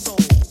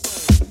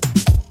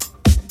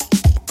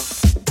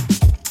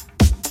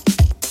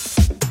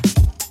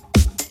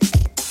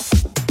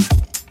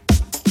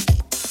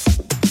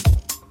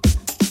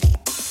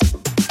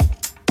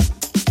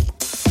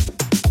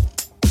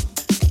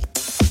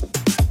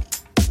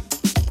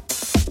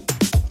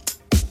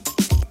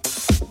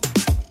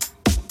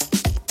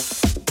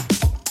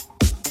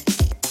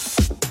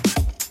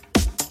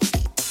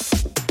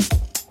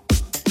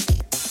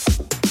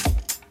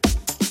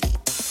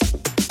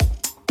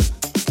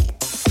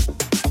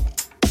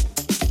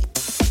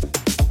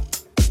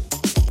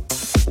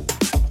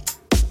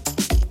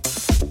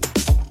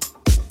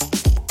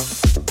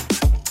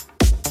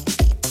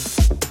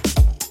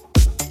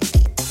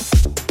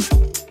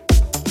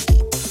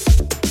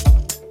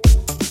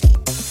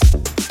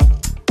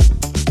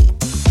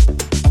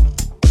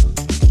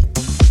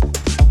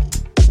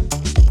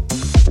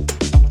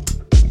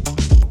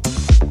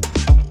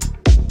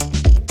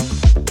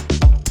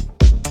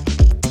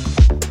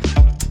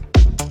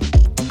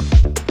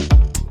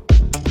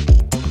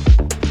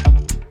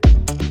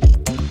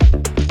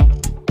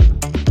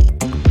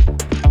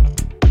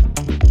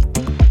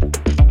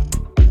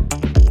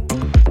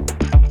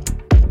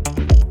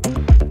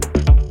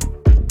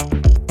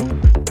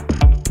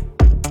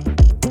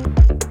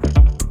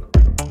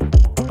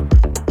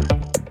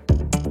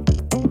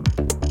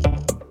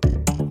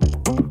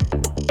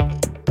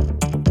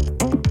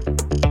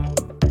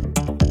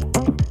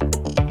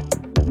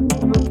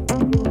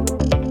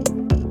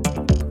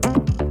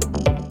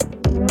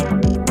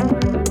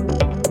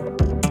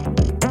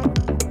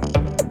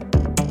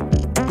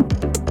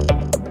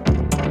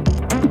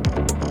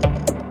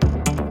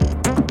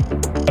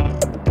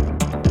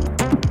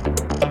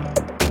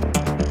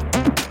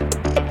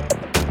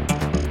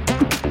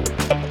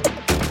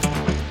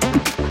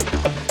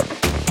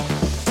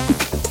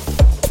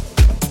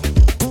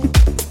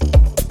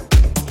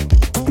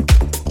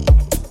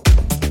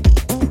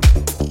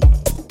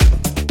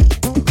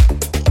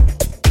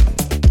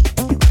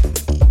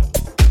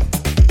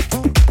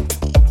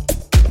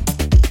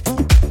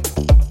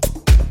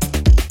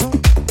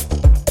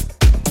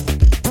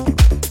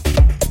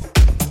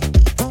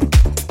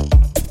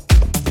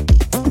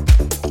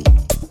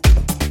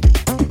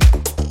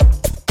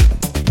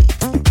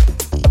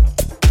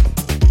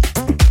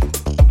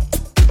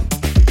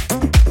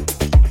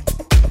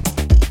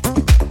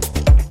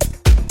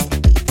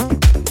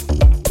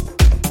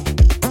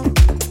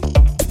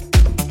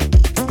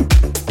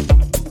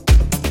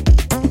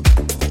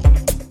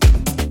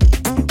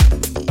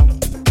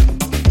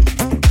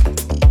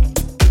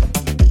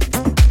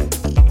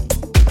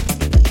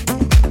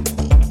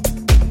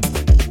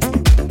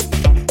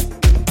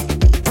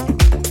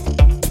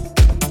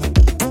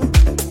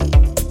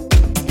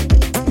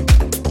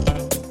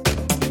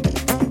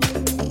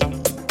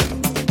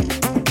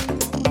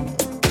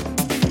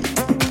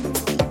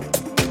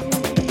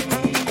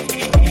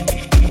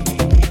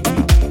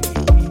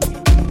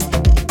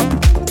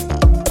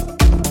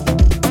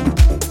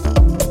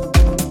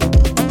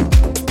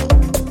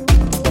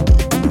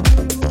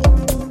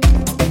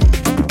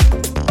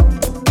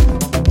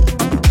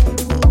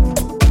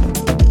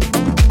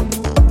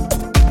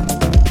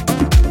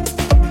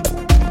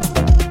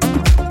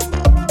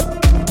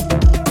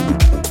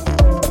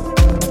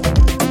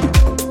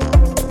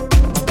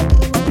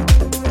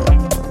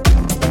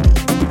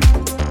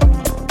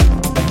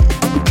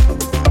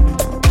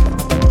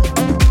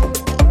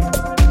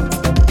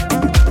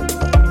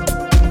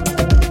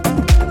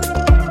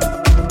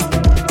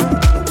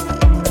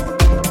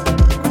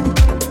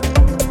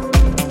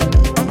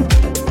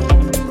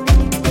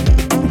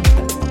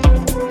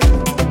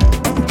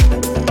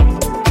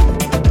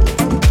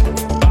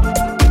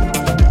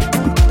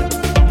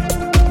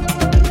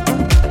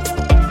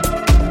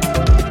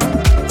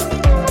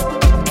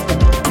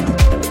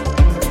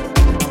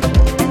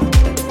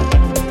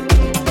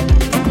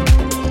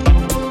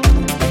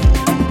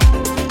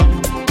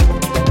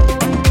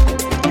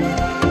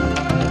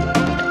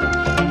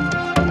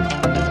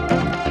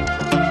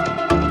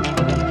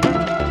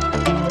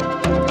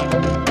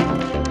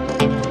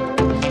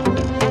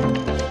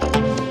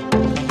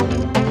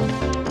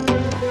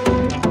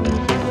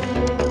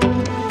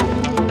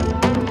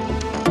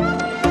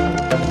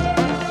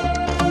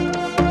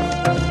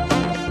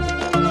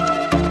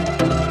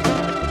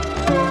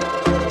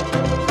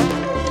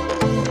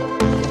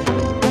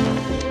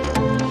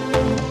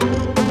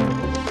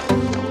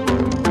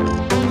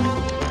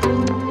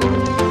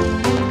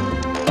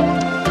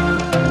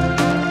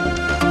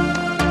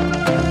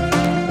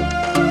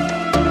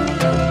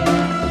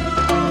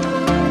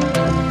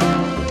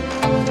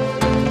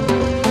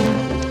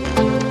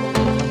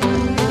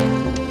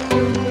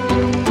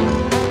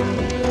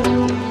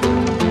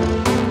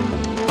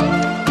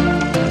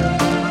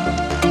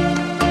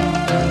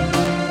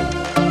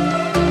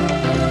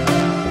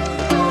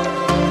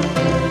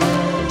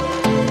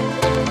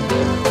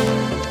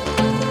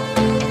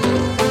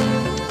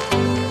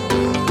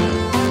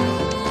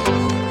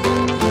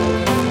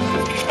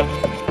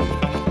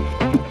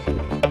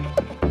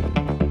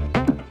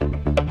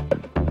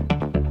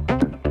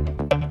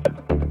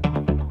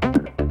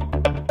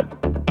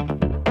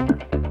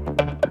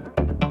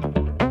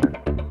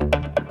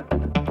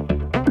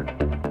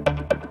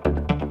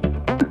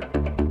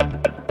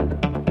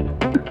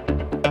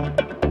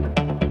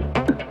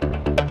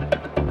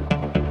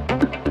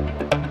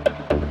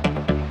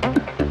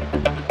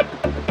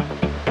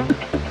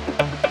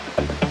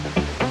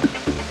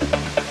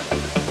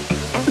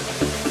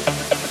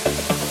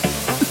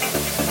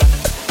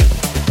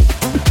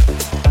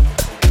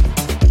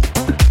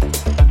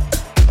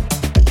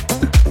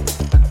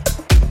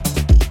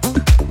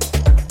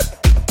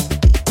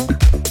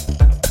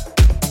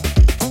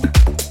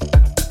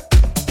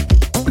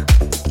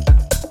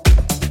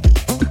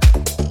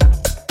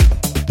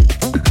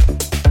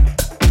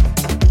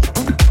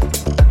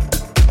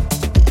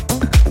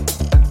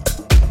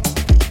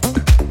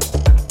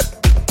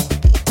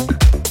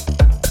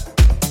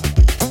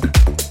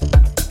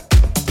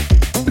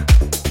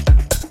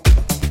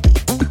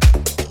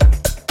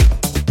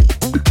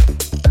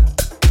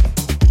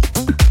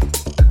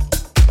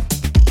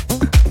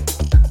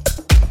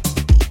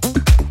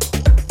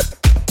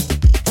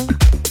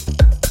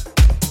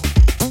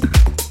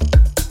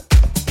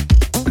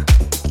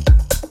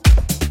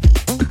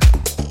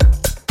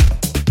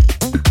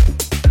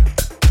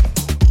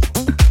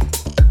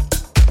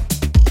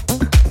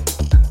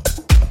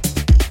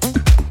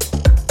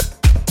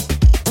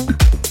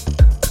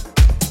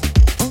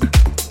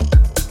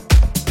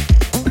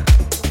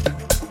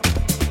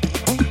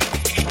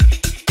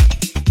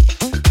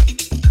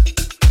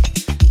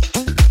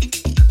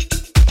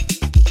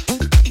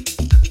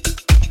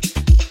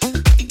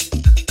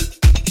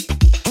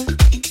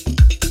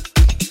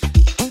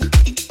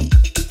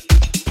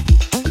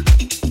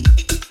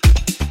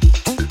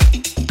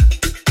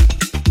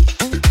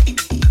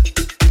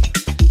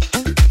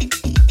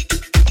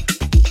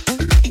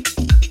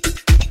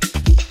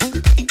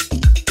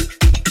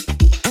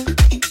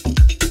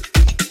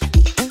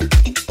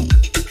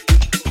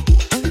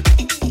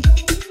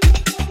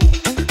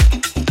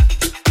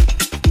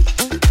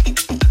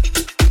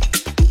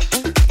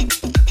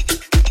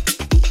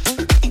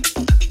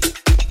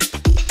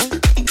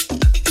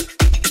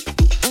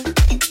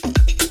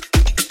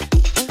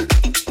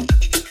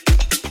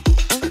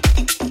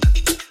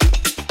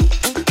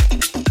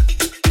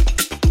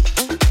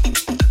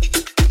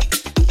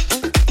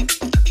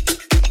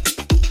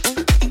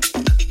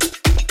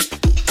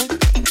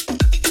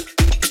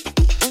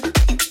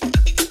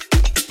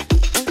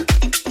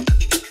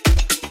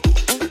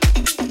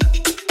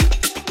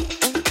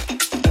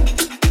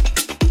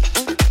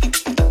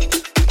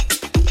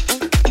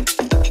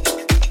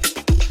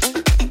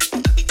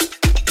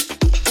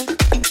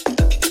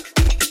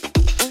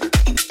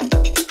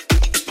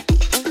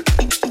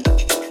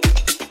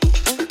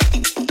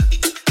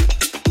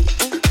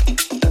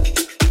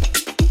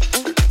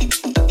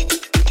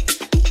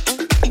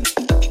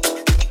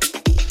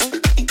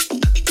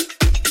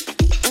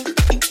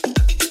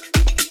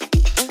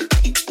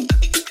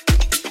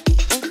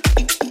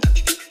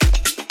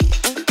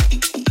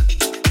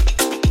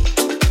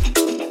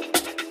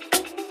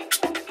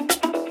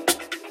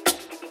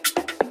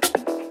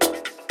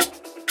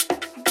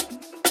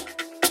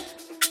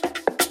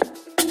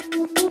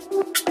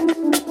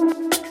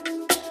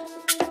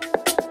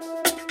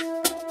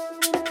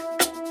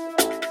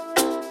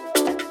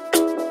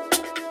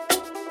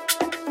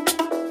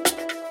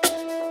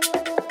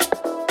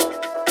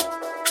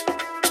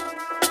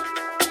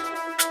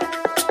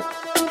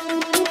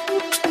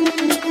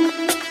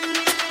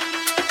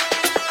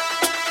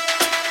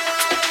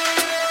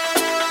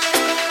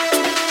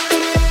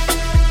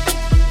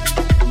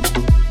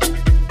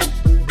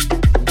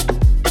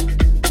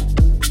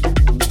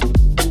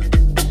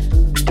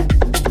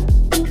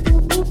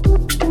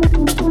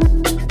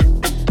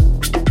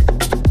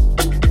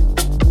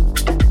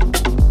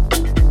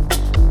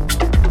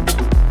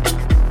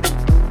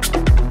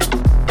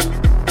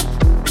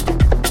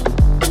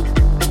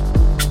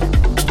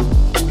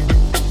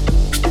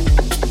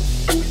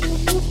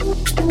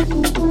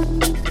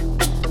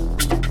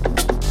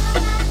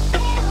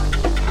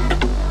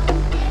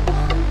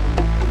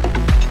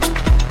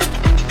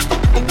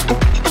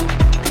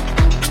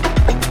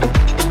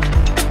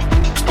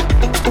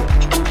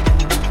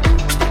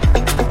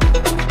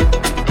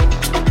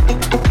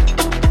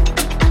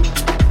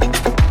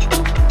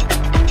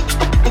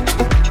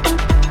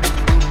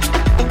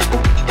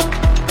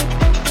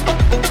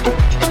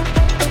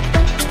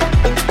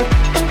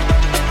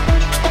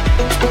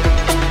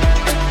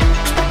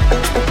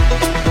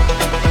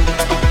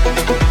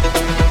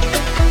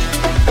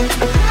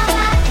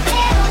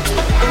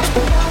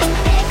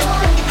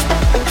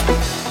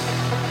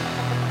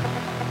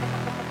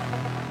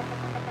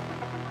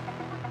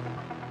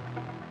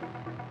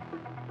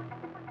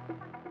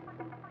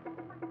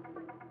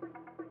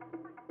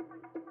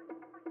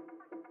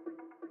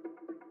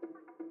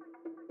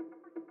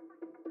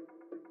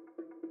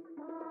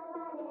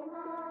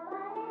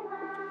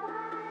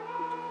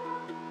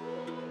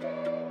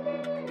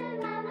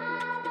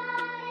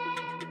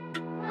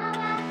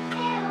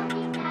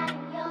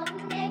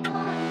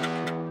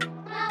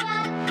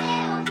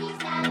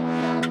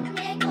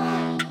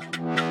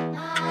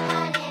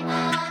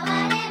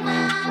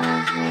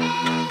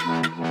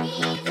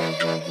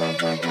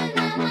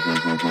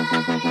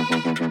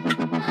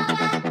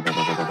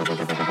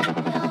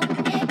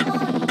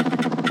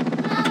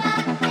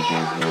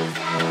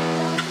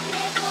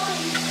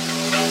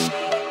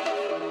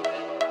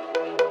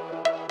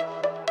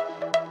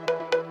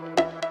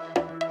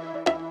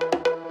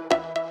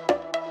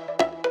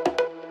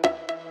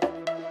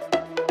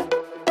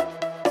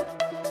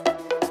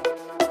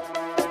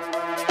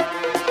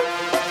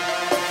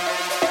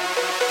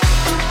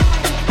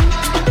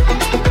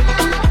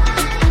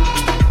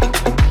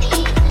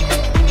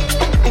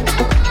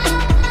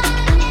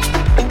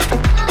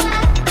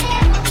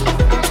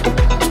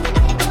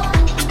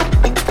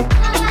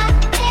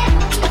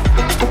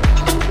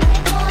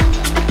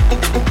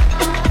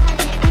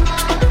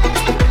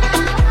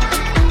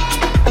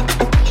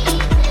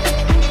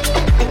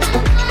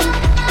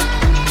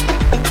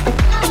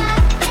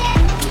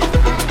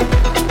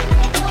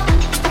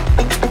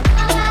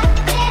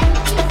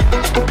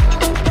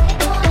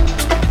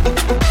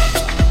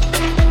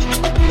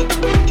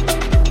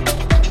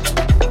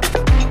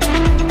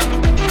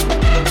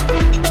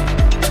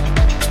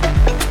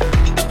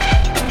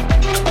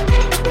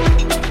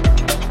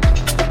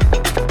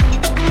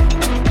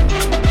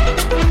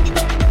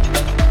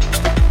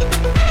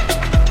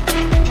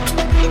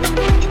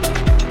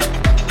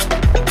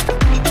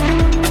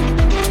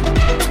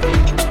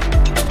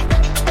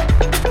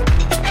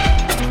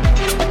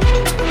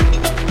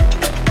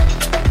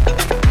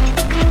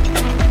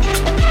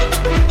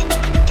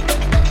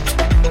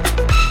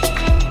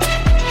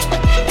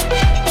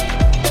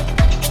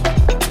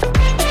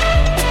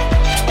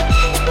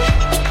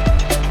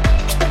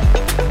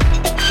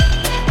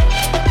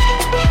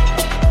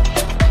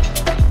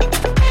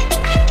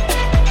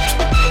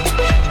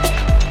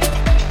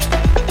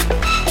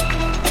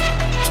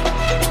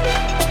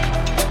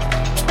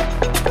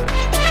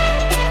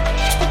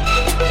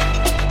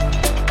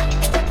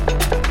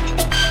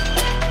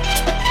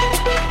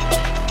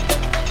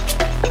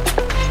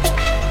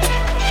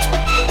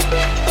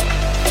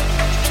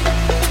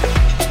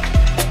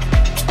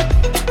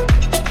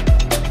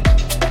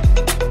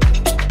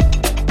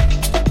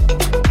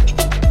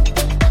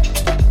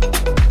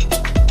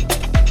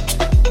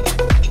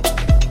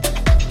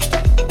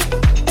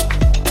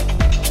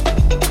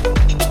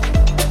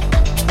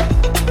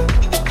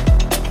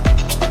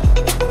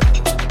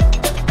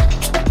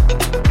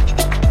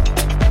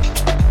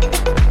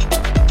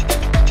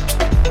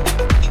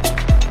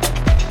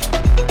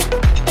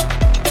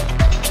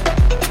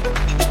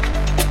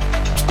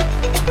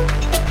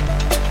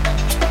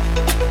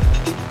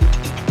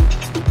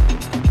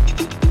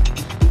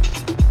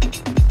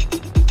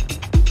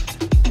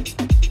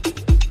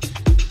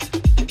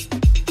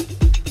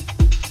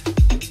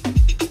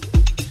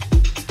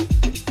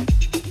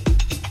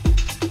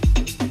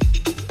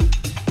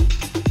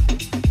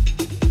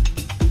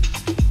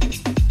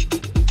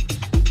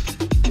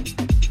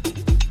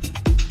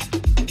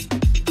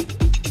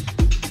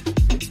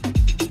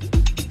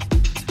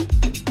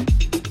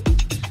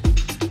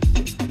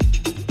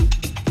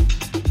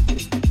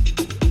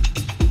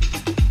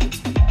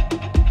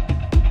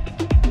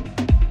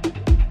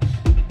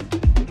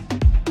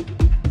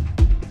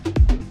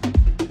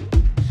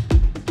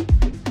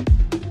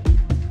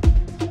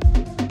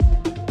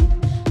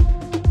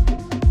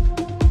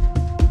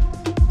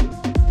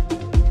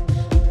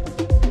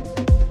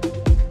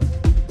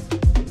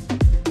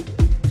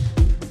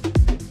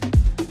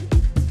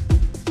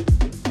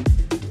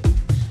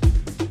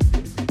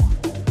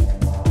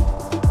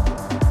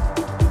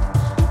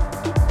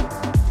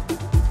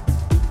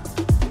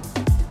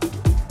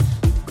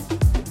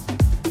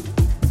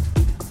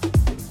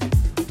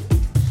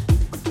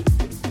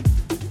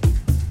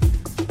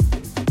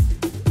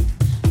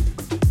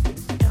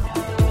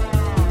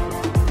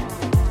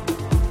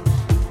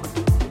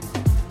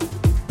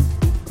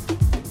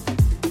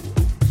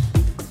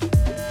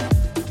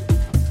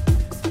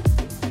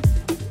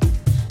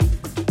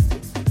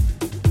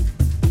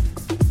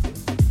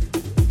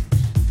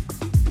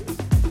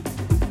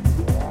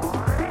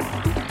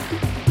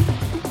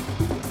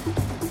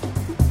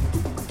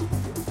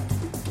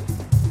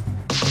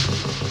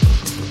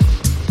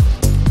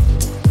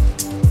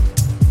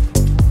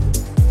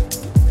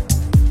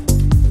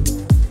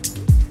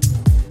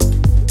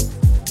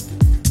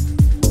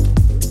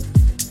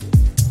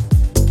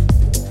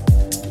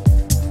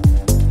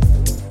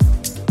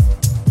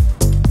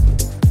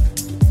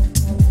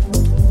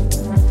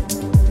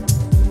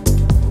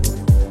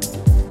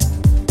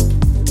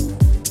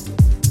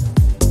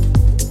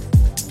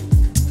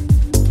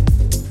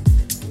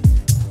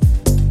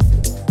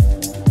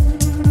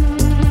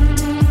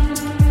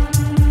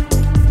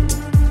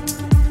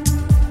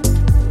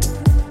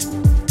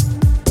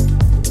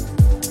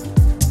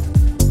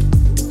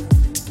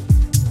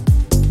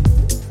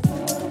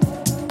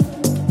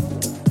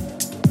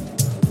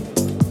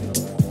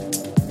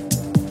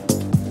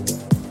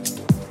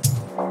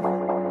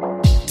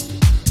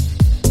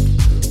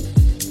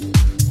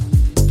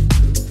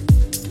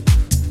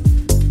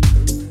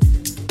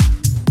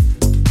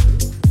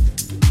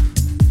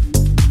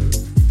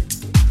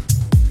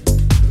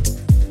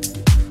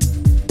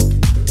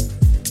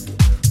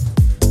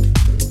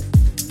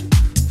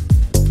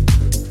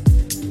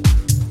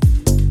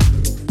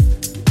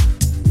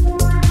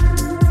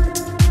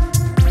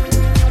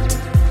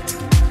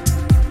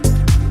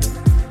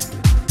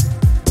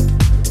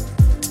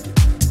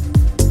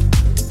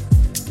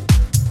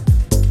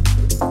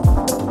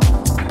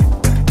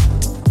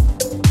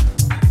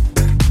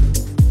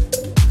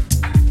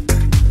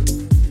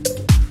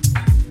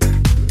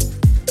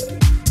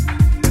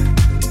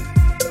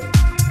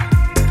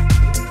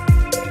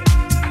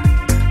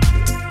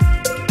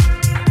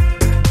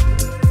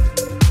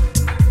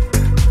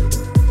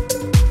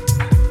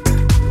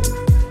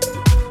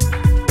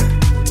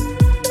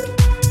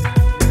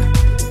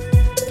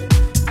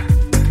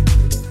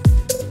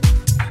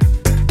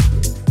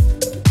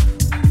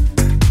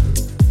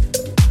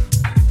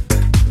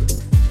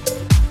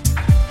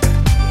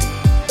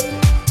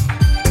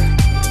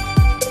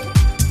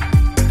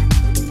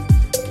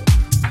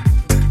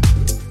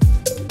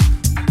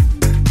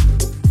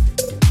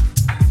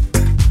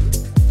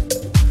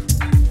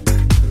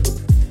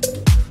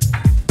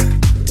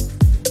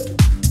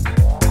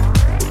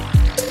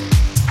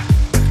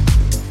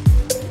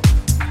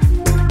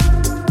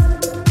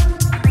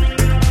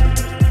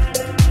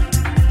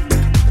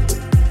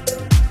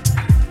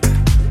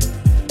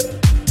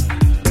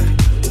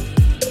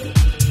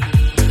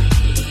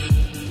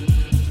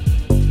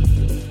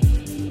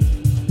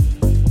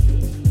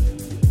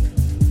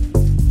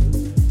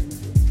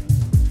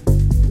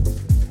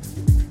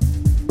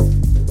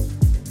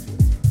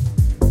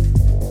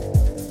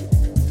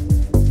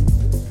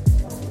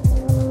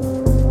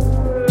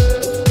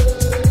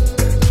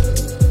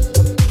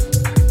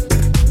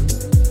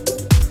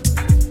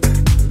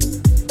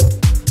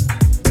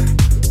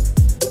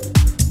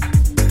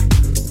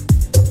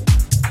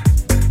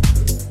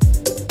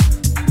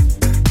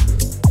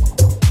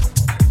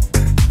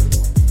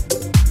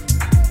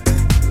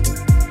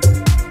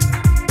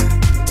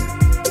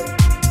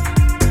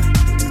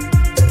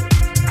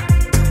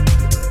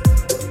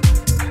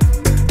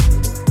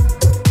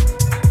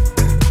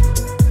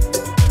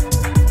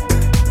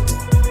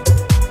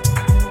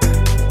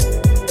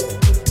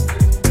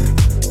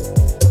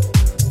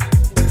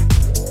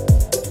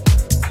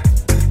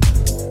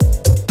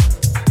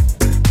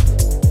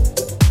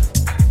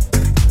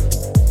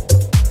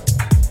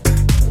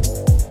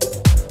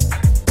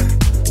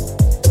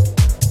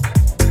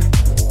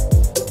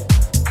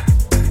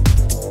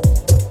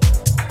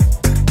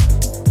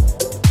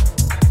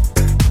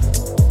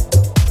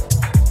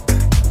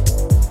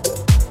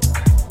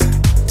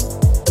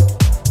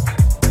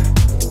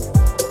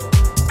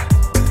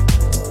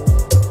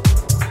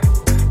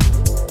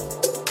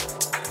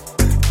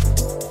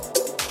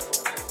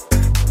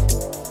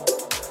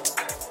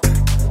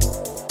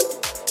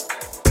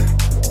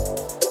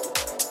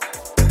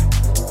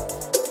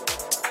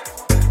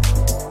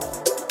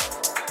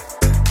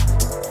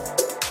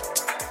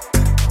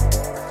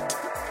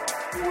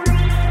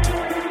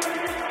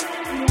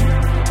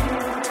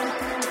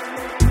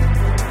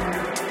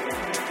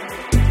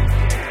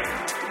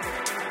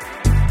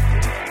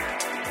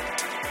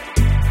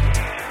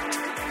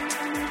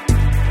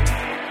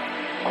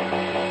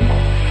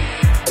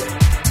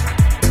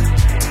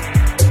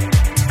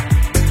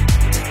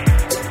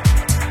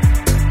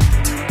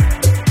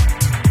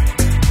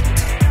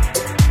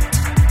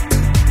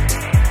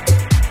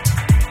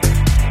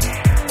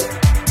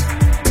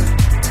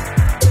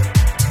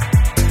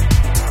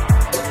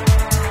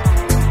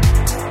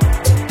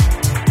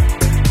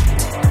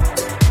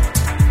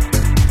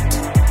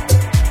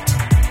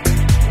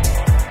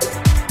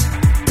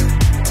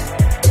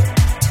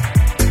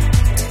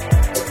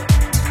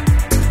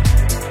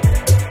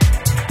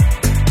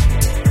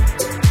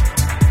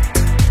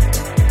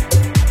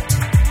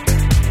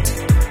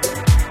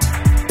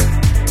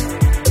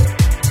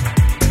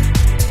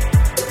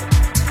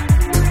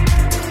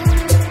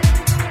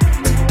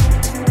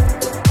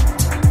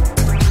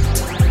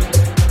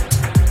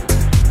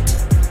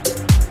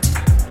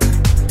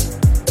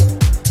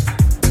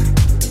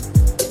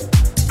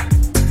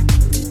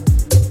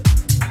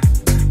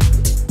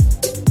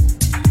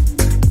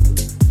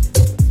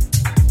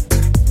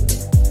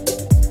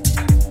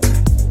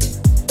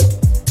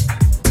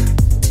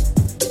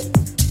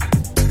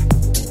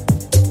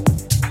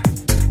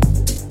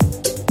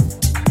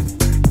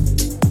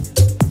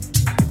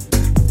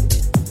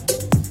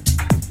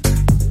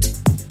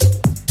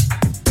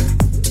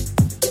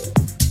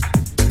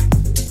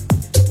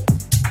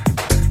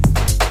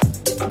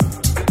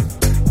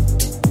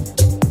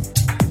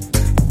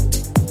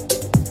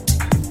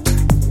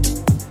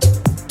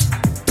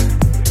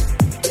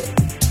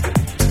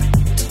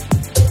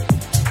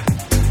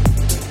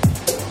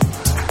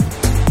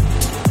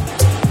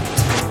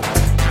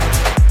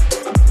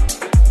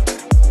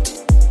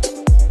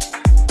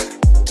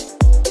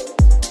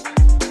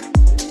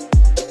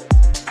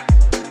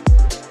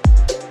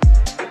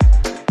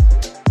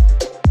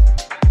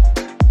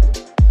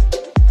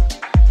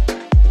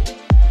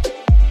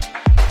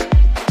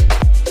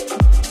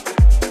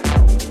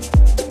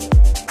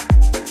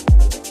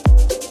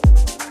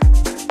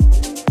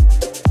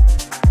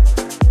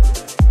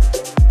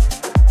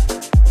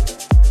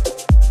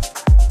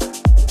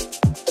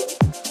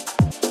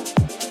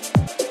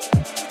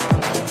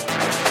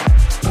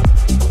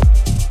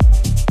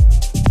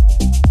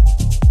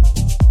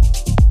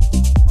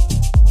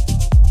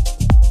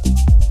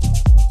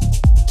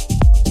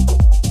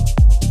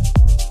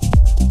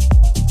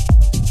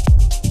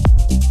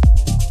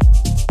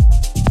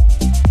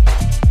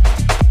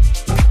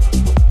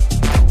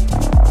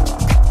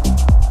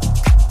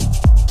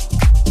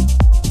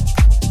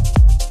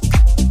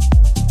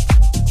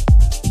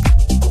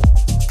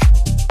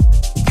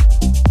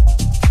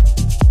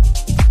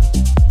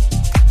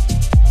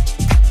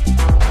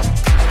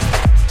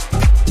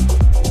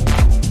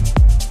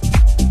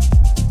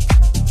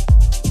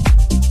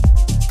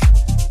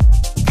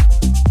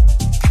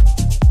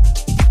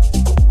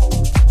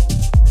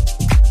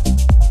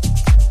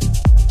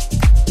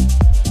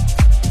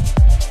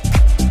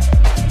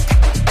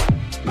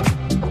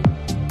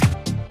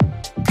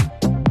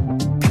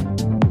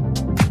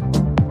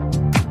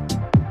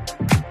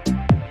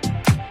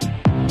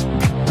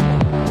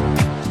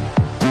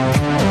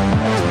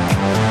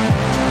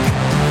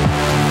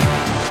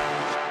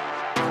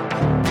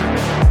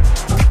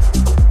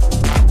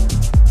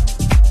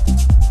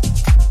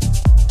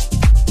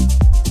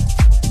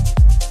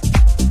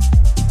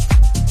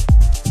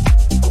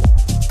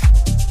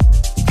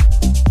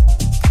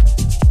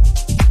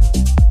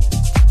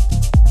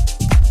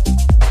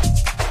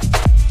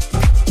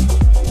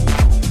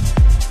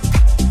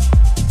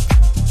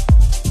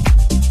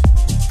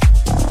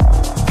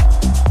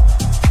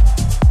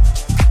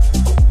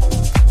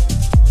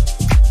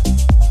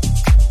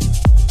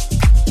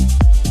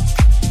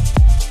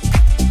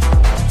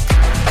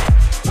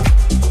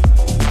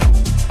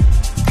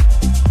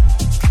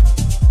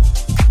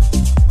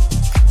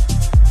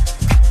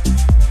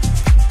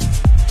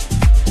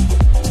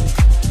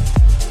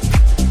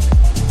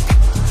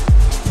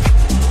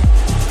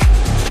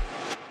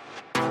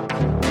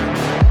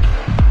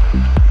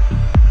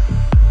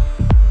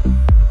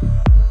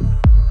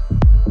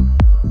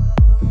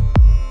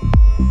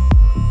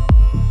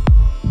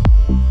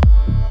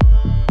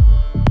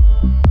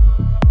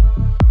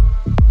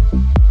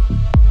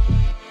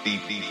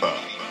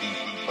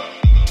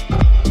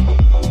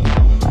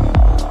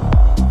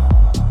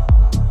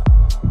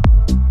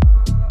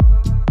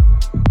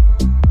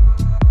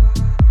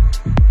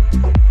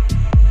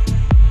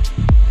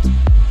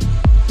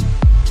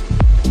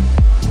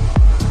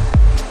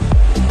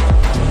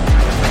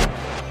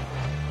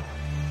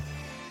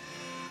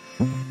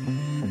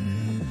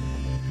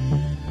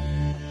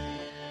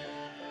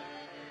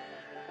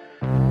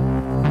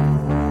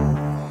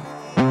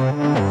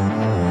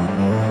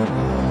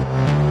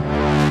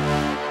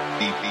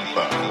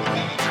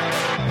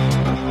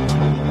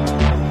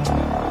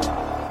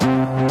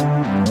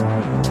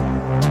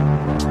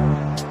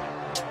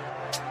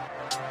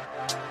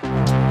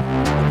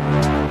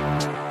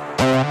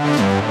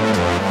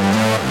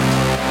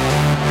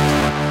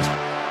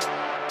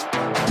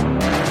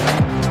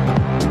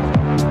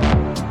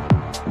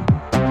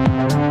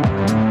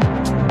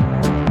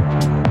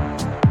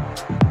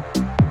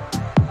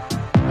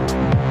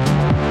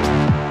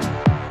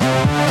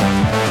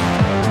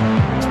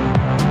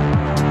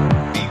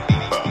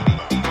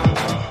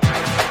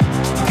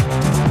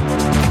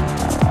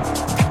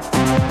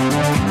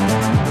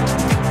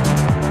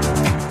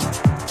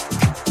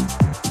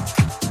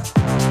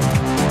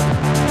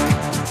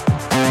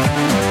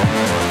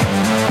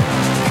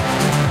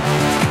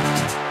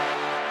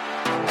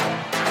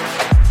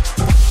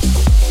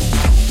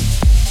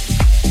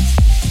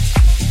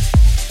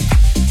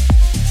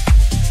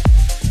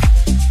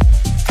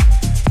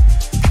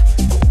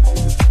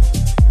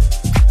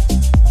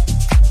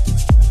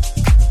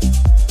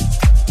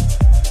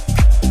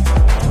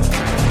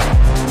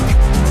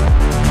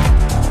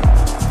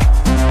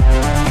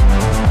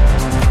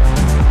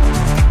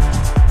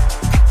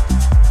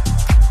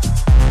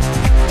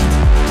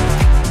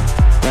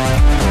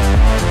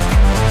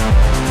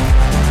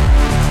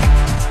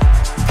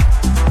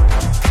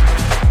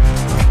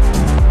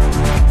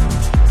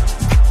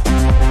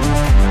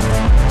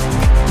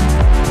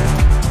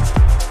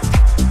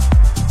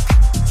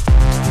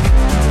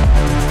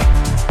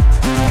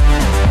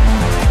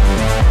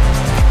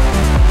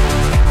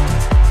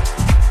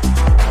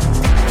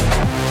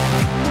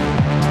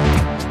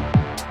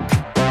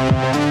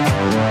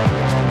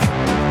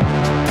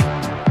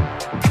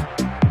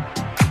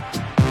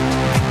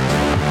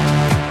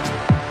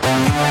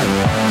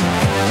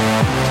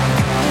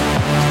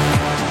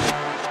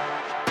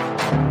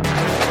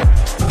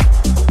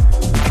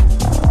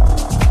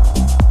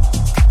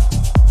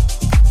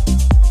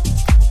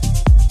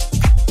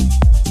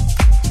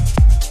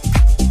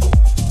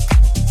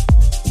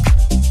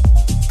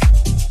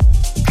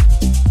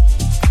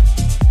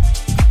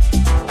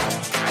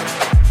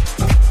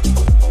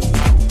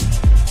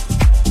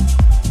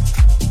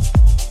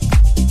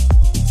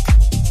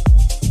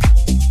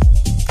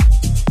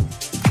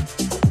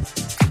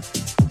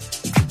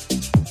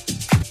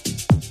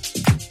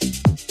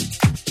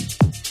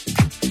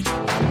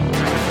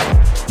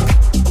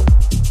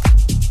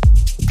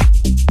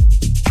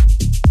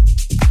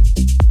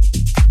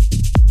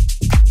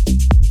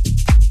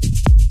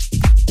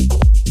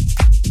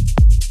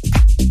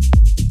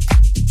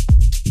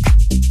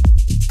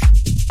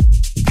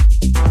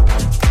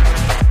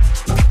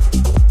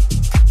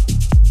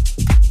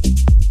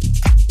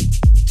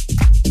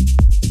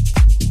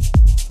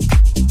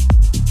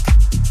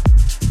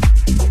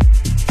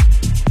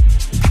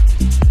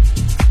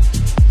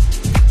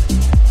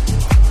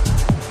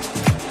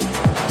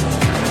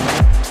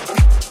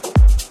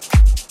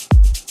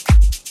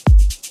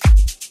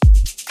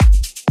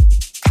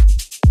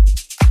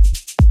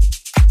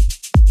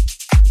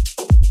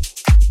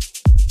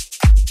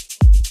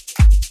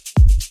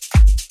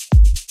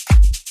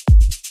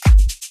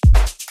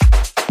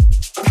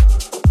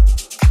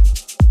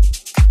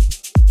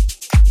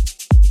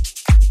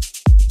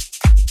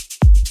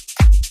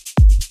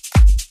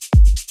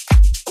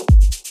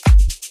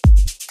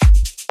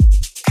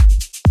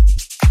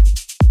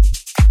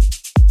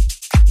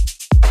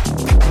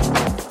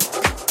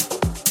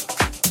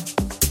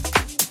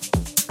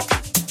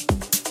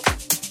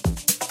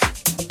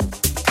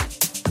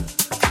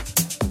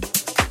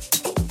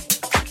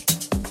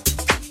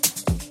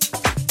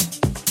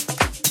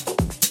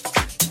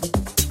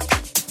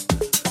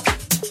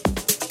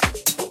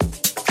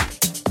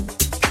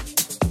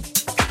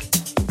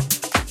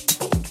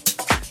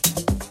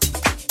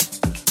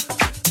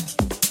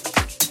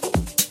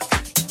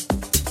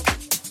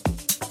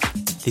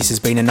 This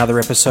has been another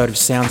episode of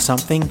Sound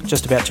Something,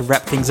 just about to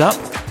wrap things up.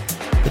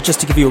 But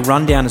just to give you a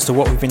rundown as to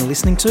what we've been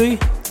listening to,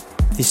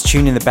 this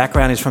tune in the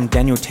background is from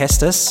Daniel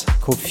Testis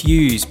called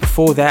Fuse.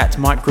 Before that,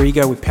 Mike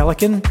Grigo with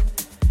Pelican,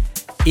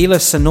 Ila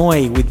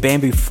Sonoy with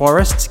Bamboo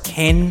Forests,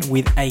 Ken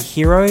with A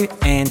Hero,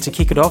 and to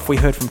kick it off we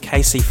heard from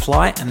KC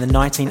Flight and the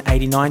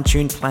 1989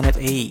 tune Planet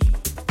E.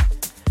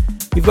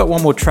 We've got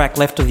one more track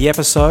left of the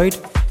episode,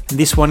 and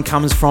this one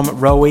comes from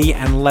Rowie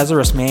and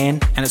Lazarus Man,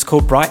 and it's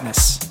called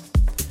Brightness.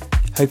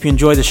 Hope you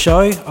enjoy the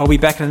show. I'll be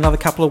back in another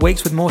couple of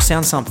weeks with more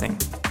Sound Something.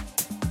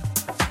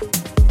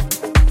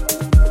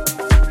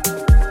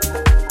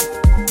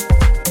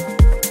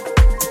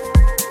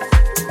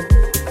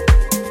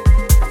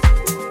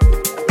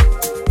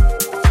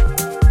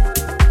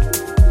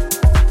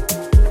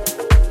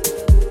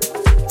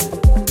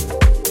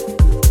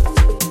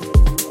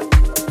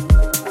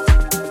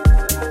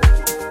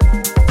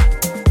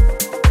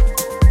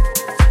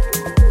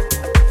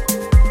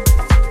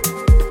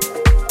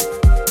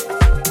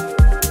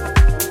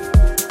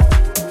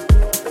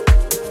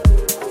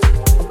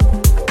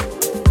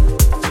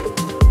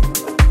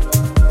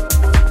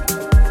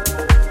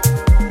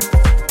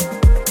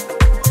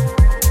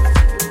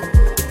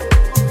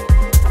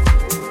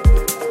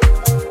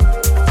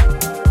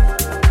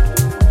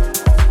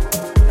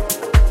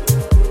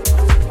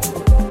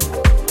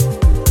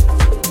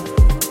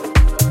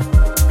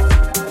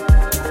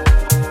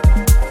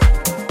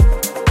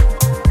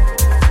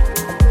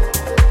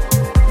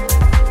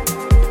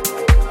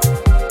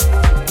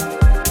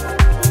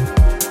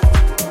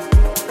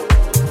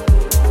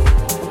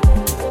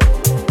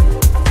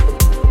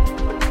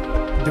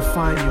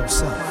 Define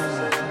yourself.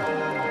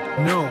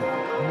 Know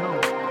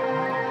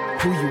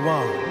who you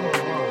are.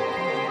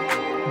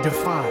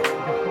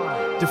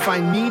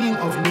 Define meaning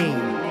of name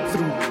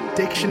through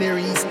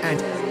dictionaries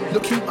and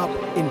looking up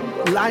in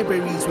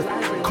libraries with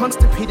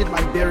constipated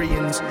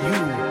librarians.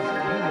 You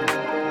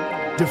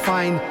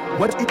define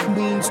what it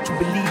means to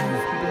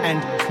believe and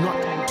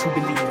not to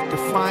believe.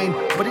 Define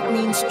what it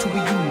means to be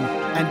you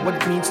and what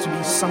it means to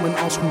be someone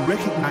else who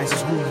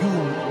recognizes who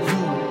you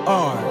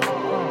are.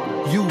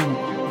 You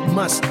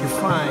must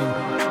define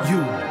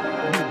you.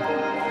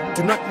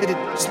 Do not let it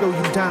slow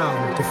you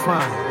down.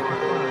 Define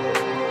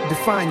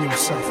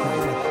yourself, my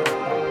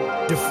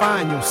brother.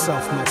 Define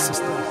yourself, my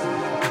sister.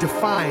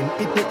 Define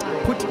it.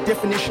 Put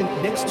definition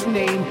next to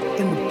name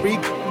in the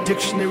big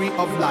dictionary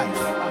of life.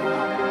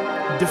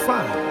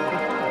 Define.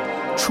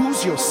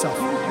 Choose yourself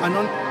and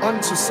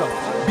unto self.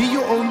 Be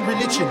your own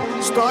religion.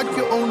 Start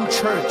your own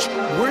church.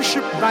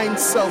 Worship thine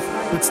self,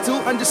 but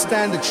still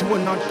understand that you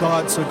are not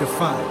God. So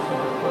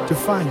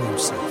define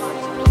yourself.